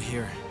water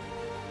here.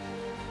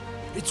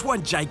 It's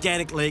one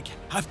gigantic lake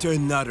after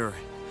another,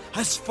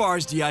 as far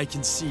as the eye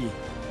can see.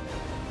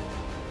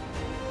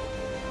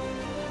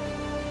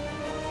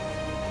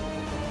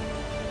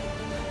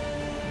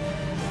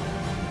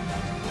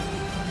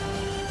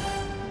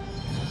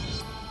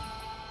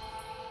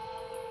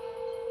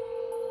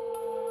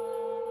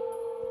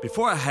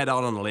 Before I head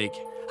out on the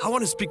lake, I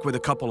want to speak with a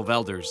couple of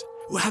elders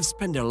who have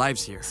spent their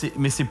lives here.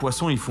 Mais ces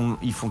poissons, ils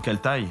font quelle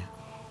taille?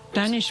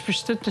 Danish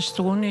bestemte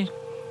Strone.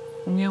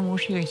 Mehr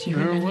muss ich richtig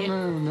finden.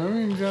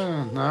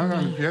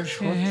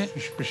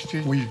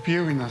 8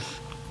 pieds, oui,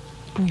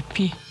 8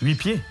 pieds. 8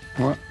 pieds?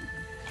 Ouais,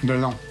 de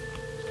long.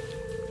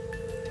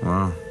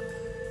 Wow.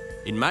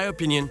 In my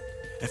opinion,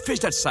 a fish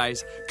that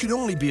size could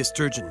only be a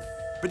sturgeon,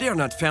 but they are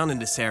not found in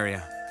this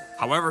area.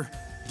 However,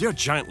 they are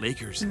giant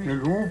lakers. Les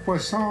gros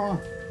poissons,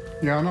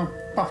 il y en a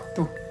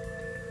partout.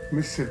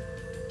 Mais c'est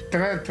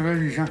très, très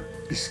vivant.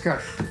 Ils se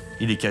cachent.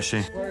 Il est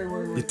caché.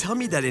 They tell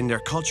me that in their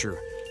culture,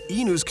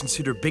 Inus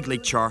consider big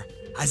lake char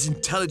as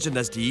intelligent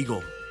as the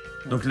eagle.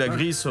 Donc la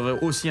grise serait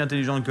aussi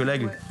intelligente que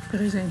l'aigle.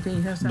 Très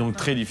intelligent. Donc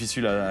très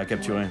difficile à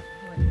capturer.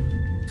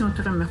 Je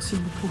te remercie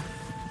beaucoup.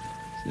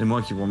 C'est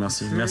moi qui vous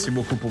remercie. Merci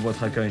beaucoup pour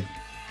votre accueil.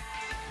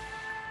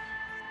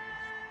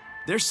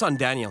 Their son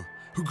Daniel,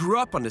 who grew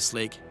up on this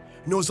lake,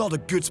 knows all the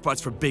good spots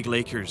for big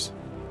lakers.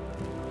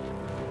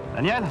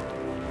 Daniel?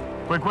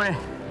 Quoi?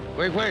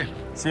 Quoi?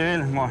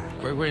 Cyril, moi.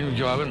 Quoi, nous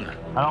jobben?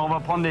 Alors on va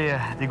prendre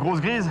des grosses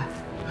grises?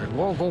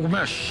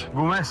 Gourmets.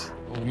 Gourmets?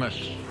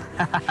 Gourmets.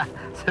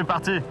 C'est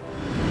parti.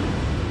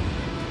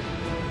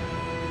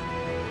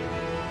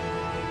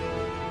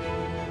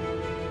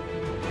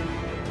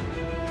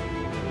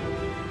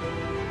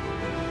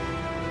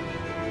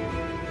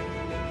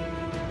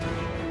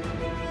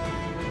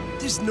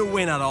 There's no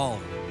wind at all.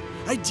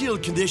 Ideal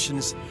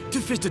conditions to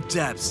fish the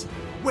depths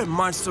where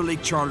monster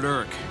lake char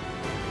lurk.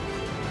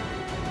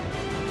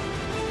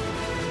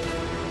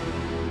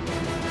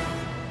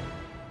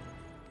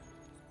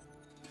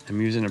 I'm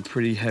using a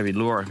pretty heavy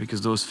lure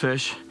because those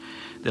fish,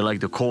 they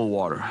like the cold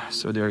water.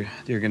 So they're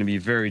gonna be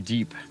very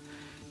deep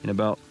in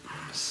about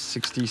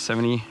 60,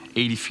 70,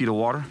 80 feet of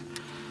water.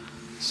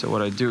 So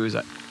what I do is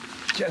I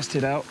cast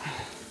it out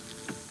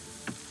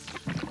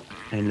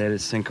and let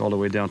it sink all the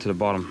way down to the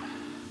bottom.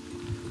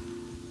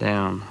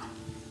 Down,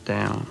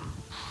 down,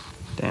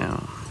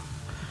 down,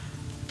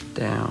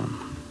 down,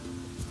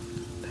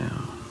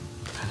 down.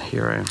 And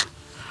here I am.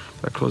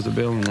 If I close the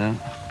bill and now,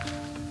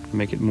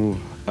 make it move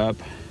up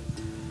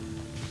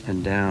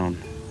and down,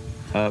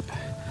 up,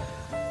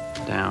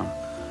 down,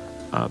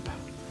 up,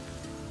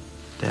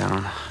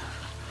 down,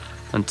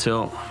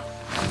 until,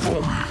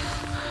 boom,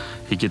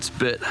 he gets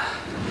bit.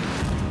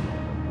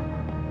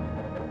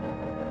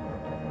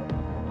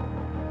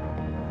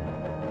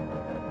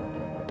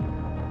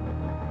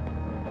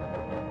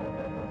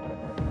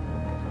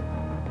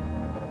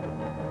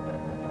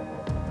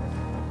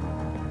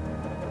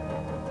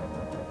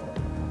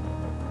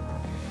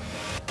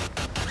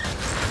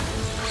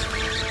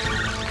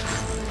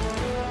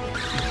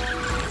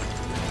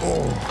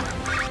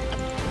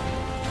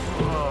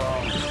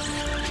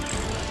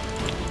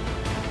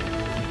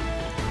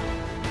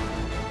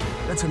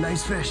 That's a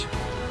nice fish.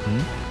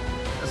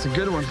 That's a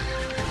good one.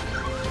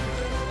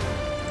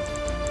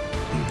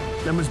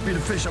 That must be the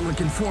fish I'm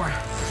looking for.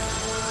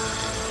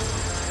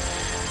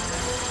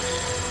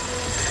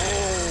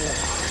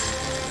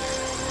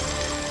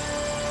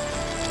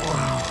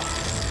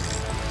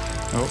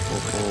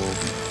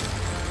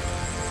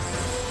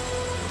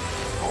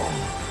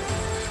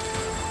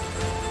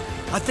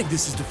 I think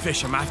this is the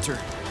fish I'm after.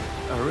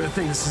 I really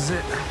think this is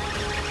it.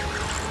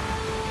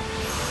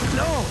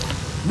 No!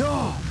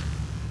 No!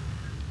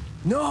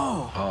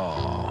 No!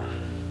 Oh.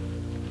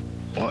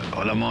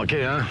 On l'a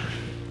manqué, hein?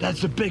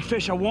 That's the big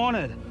fish I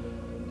wanted.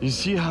 You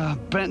see how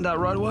bent that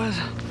rod was?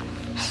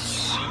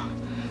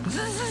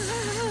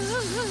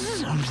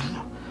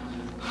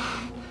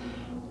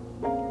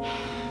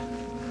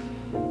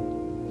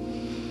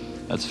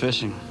 That's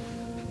fishing.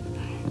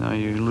 You know,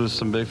 you lose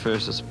some big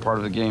fish, that's part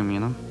of the game, you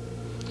know?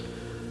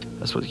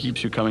 That's what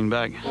keeps you coming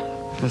back.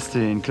 Là,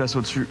 c'était une classe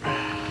au-dessus.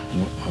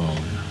 Oh.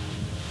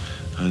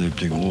 Un des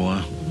plus gros,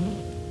 hein?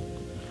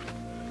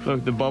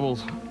 Look, the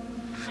bubbles,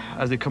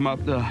 as they come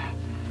up the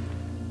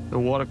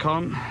water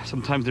column,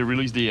 sometimes they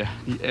release the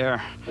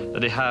air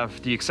that they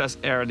have, the excess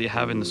air they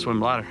have in the swim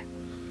bladder.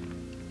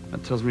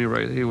 That tells me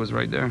right, he was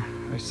right there.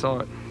 I saw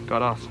it,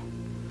 got off.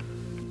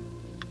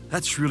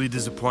 That's really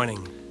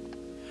disappointing.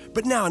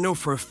 But now I know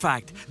for a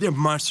fact there are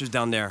monsters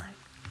down there.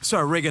 So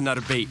I rig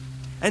another bait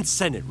and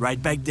send it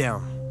right back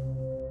down.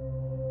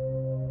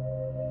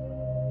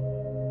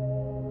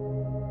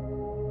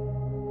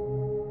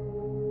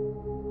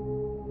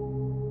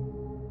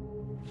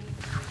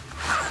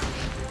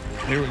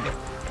 Here we go.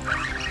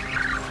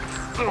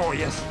 Oh,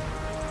 yes.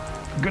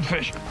 Good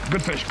fish,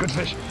 good fish, good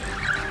fish.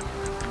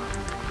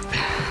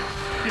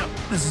 Yeah,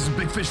 this is a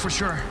big fish for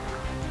sure.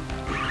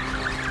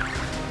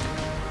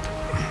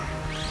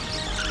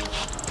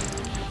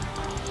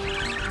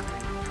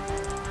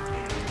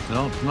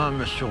 Lentement,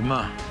 mais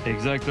sûrement.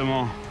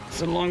 Exactement.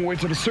 It's a long way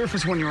to the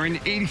surface when you're in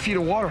 80 feet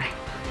of water.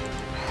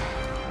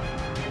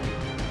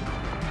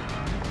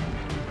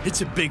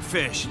 It's a big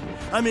fish.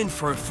 I'm in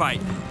for a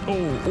fight. Oh.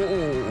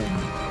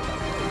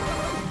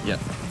 Yeah.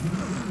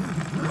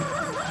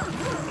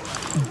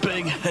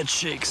 Big head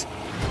shakes.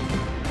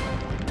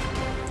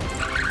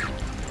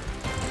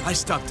 I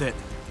stopped it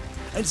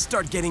and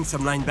start getting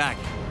some line back.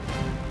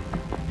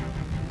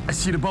 I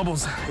see the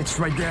bubbles. It's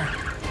right there.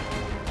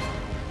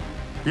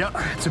 Yeah,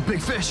 it's a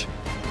big fish.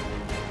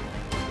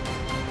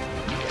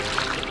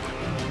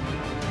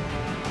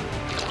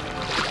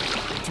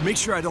 To make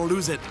sure I don't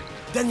lose it,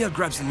 Daniel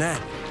grabs the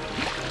net.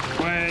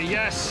 Ouais,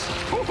 yes.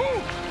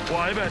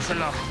 Ouais, ben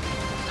celle-là.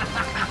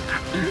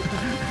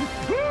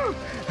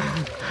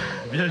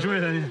 Bien joué,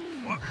 Daniel.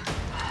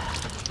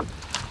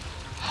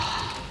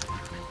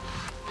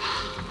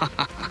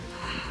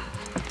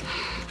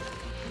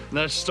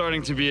 That's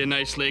starting to be a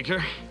nice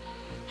laker.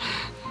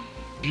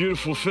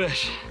 Beautiful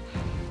fish.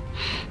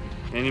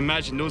 And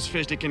imagine those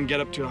fish, they can get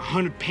up to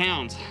 100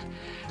 pounds.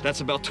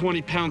 That's about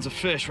 20 pounds of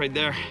fish right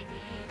there.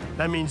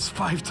 That means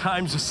 5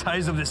 times the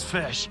size of this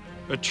fish.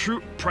 A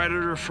true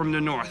predator from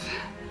the north.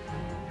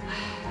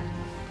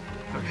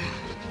 Okay.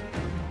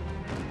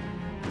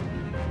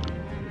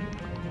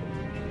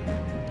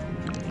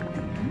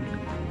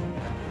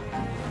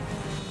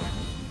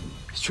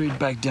 Straight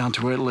back down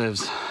to where it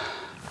lives.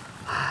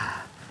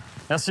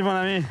 Merci, mon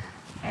ami.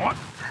 Ouais.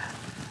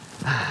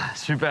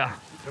 Super.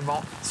 C'est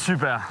bon.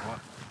 Super. Ouais.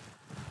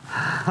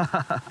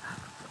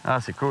 Ah,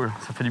 c'est cool.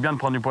 Ça fait du bien de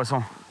prendre du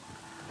poisson.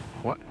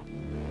 Ouais.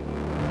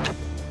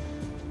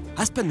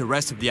 I spend the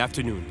rest of the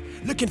afternoon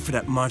looking for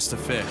that monster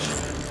fish.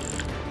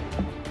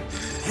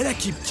 And I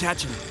keep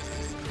catching it.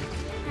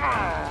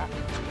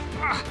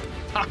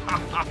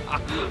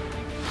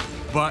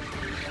 But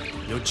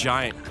no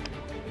giant.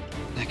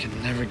 I can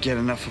never get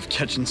enough of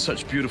catching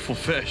such beautiful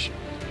fish.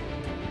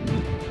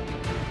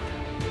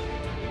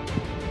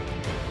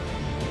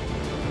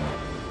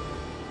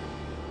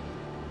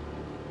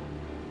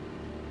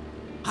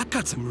 I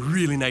caught some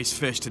really nice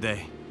fish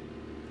today.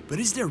 But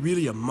is there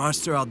really a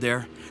monster out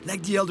there,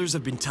 like the elders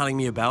have been telling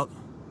me about?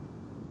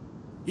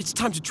 It's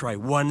time to try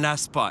one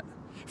last spot,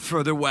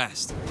 further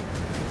west.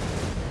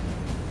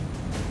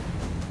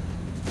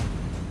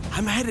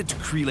 I'm headed to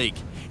Cree Lake,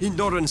 in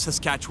northern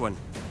Saskatchewan.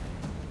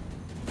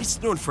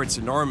 It's known for its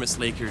enormous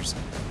lakers.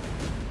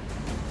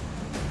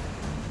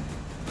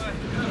 Hi,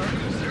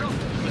 Cyril.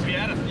 Must be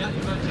Adam. Yeah,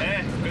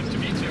 hey, good to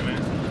meet you,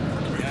 man.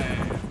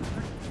 Yeah.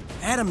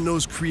 Adam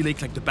knows Cree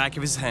Lake like the back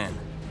of his hand,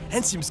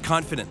 and seems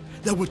confident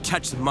that we'll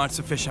catch the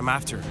monster fish I'm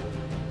after.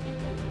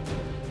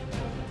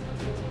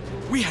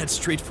 We head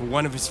straight for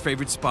one of his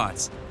favorite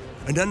spots,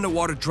 an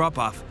underwater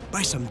drop-off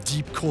by some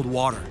deep, cold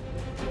water.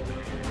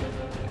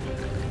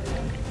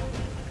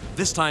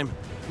 This time,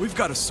 we've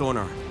got a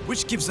sonar,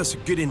 which gives us a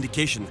good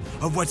indication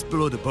of what's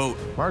below the boat.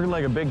 Marking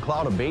like a big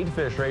cloud of bait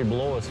fish right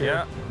below us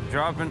here. Yeah,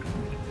 dropping.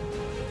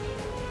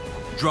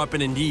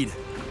 Dropping indeed,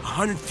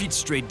 100 feet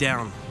straight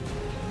down.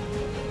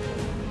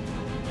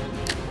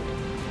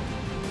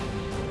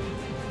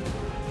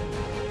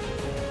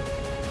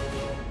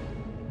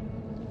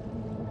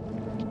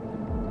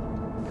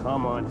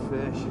 Come on,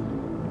 fish.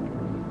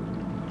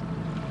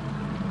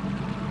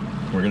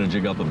 We're gonna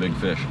jig up a big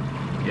fish.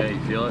 Yeah, you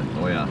feel it?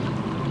 Oh yeah.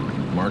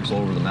 Marks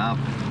all over the map.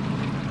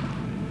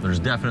 There's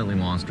definitely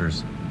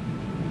monsters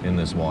in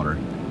this water.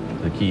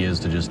 The key is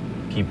to just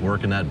keep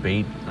working that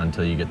bait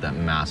until you get that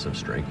massive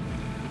strike.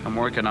 I'm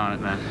working on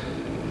it, man.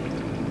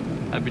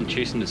 I've been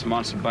chasing this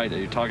monster bite that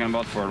you're talking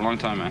about for a long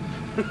time, man.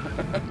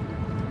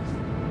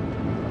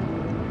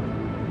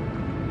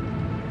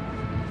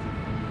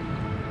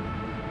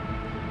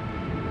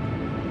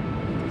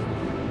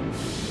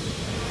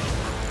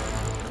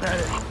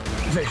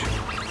 Fish.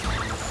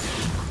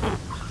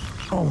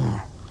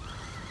 Oh.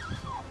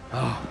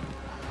 Oh.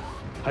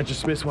 I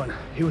just missed one.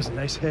 He was a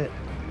nice hit.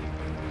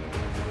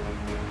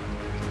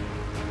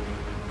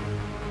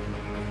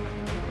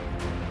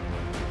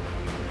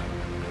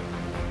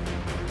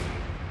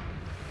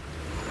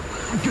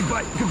 Good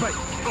bite, good bite.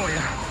 Oh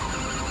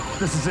yeah.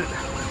 This is it.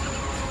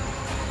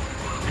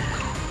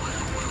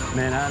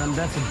 Man, Adam,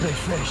 that's a big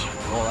fish.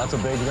 Oh, that's a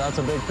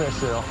big fish,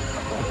 Cyril.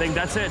 I think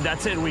that's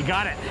it, we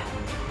got it.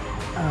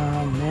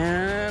 Oh,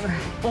 man.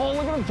 Oh,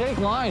 look at him take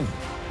line.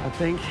 I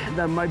think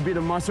that might be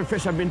the monster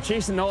fish I've been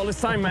chasing all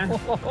this time, man.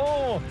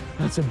 Oh,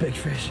 that's a big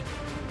fish.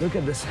 Look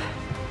at this.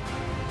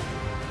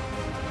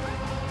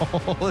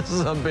 Oh, this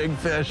is a big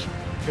fish.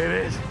 It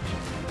is.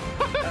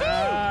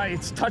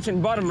 It's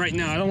touching bottom right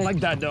now. I don't like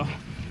that, though.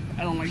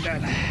 I don't like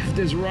that.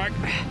 This rock,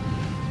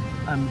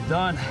 I'm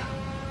done.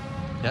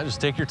 Yeah, just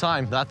take your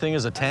time. That thing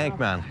is a tank,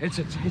 man. It's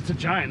a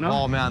giant, no?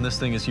 Oh, man, this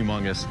thing is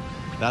humongous.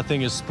 That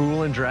thing is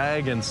spool and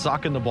drag and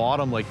sucking the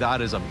bottom like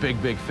that is a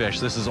big, big fish.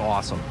 This is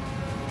awesome.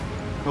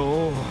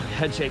 Oh,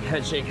 head shake,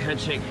 head shake, head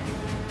shake.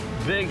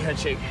 Big head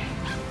shake.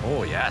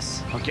 Oh,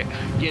 yes. Okay,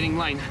 getting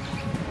line.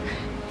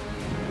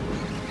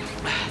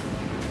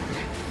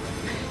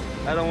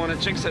 I don't want to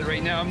jinx it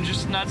right now. I'm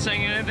just not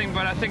saying anything,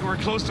 but I think we're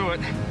close to it.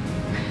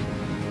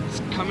 It's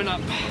coming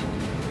up.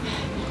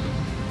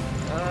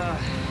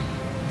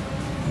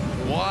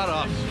 What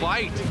a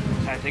fight.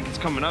 I think it's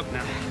coming up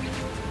now.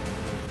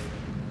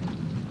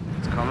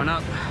 It's coming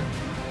up.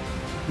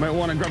 Might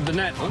want to grab the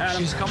net. Oh,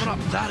 Adam. she's coming up.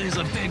 That is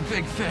a big,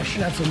 big fish.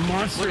 That's a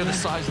monster. Look at the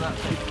size of that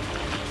thing.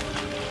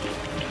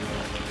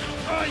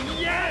 Oh,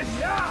 yes!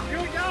 Yeah! Here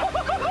we go!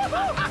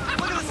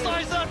 Look at the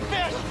size of that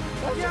fish!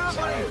 Yeah,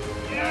 buddy!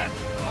 Yes!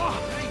 Oh.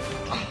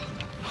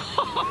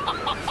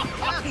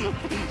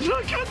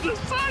 Look at the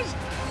size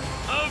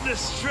of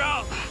this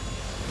trout!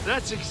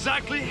 That's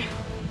exactly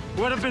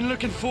what I've been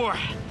looking for.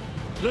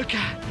 Look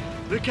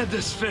at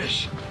this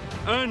fish.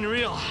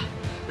 Unreal.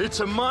 It's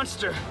a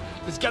monster.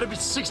 It's got to be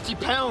 60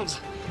 pounds.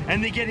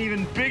 And they get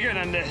even bigger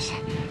than this.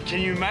 Can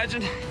you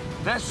imagine?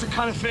 That's the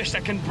kind of fish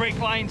that can break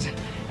lines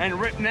and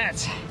rip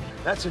nets.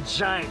 That's a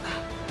giant.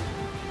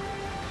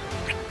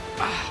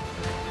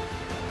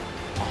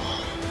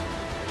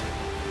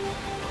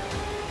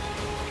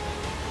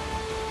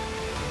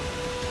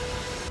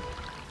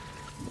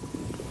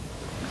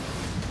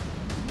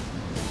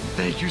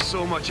 Thank you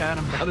so much,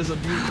 Adam. That is a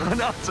beautiful one.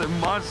 That's a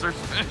monster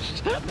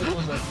fish.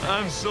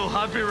 I'm so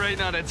happy right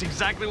now. That's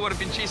exactly what I've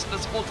been chasing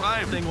this whole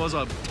time. That thing was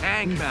a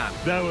tank, man.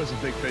 That was a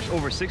big fish.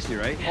 Over 60,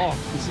 right? Oh,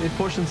 it's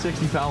pushing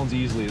 60 pounds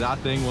easily. That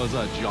thing was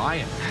a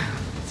giant.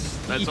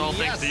 That's all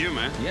thanks to you,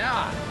 man.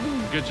 Yeah.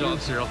 Good job,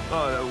 Cyril.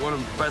 Oh, one of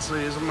the best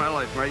days of my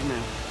life right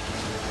now.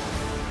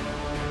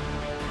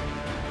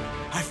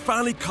 I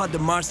finally caught the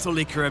monster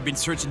liquor I've been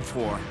searching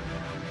for.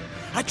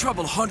 I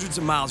traveled hundreds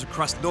of miles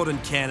across northern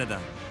Canada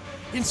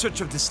in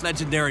search of this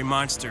legendary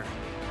monster.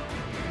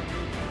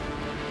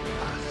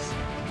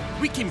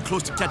 We came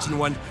close to catching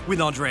one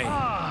with Andre.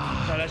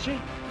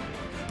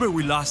 But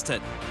we lost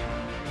it.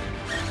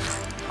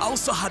 I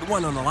also had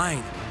one on the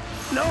line.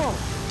 No!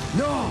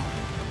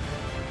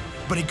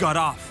 But he got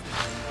off.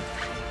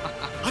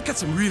 I got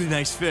some really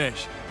nice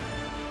fish.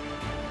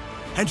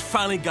 And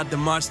finally got the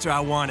monster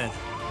I wanted.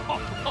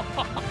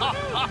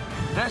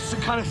 That's the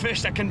kind of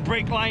fish that can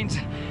break lines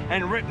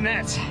and rip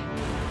nets.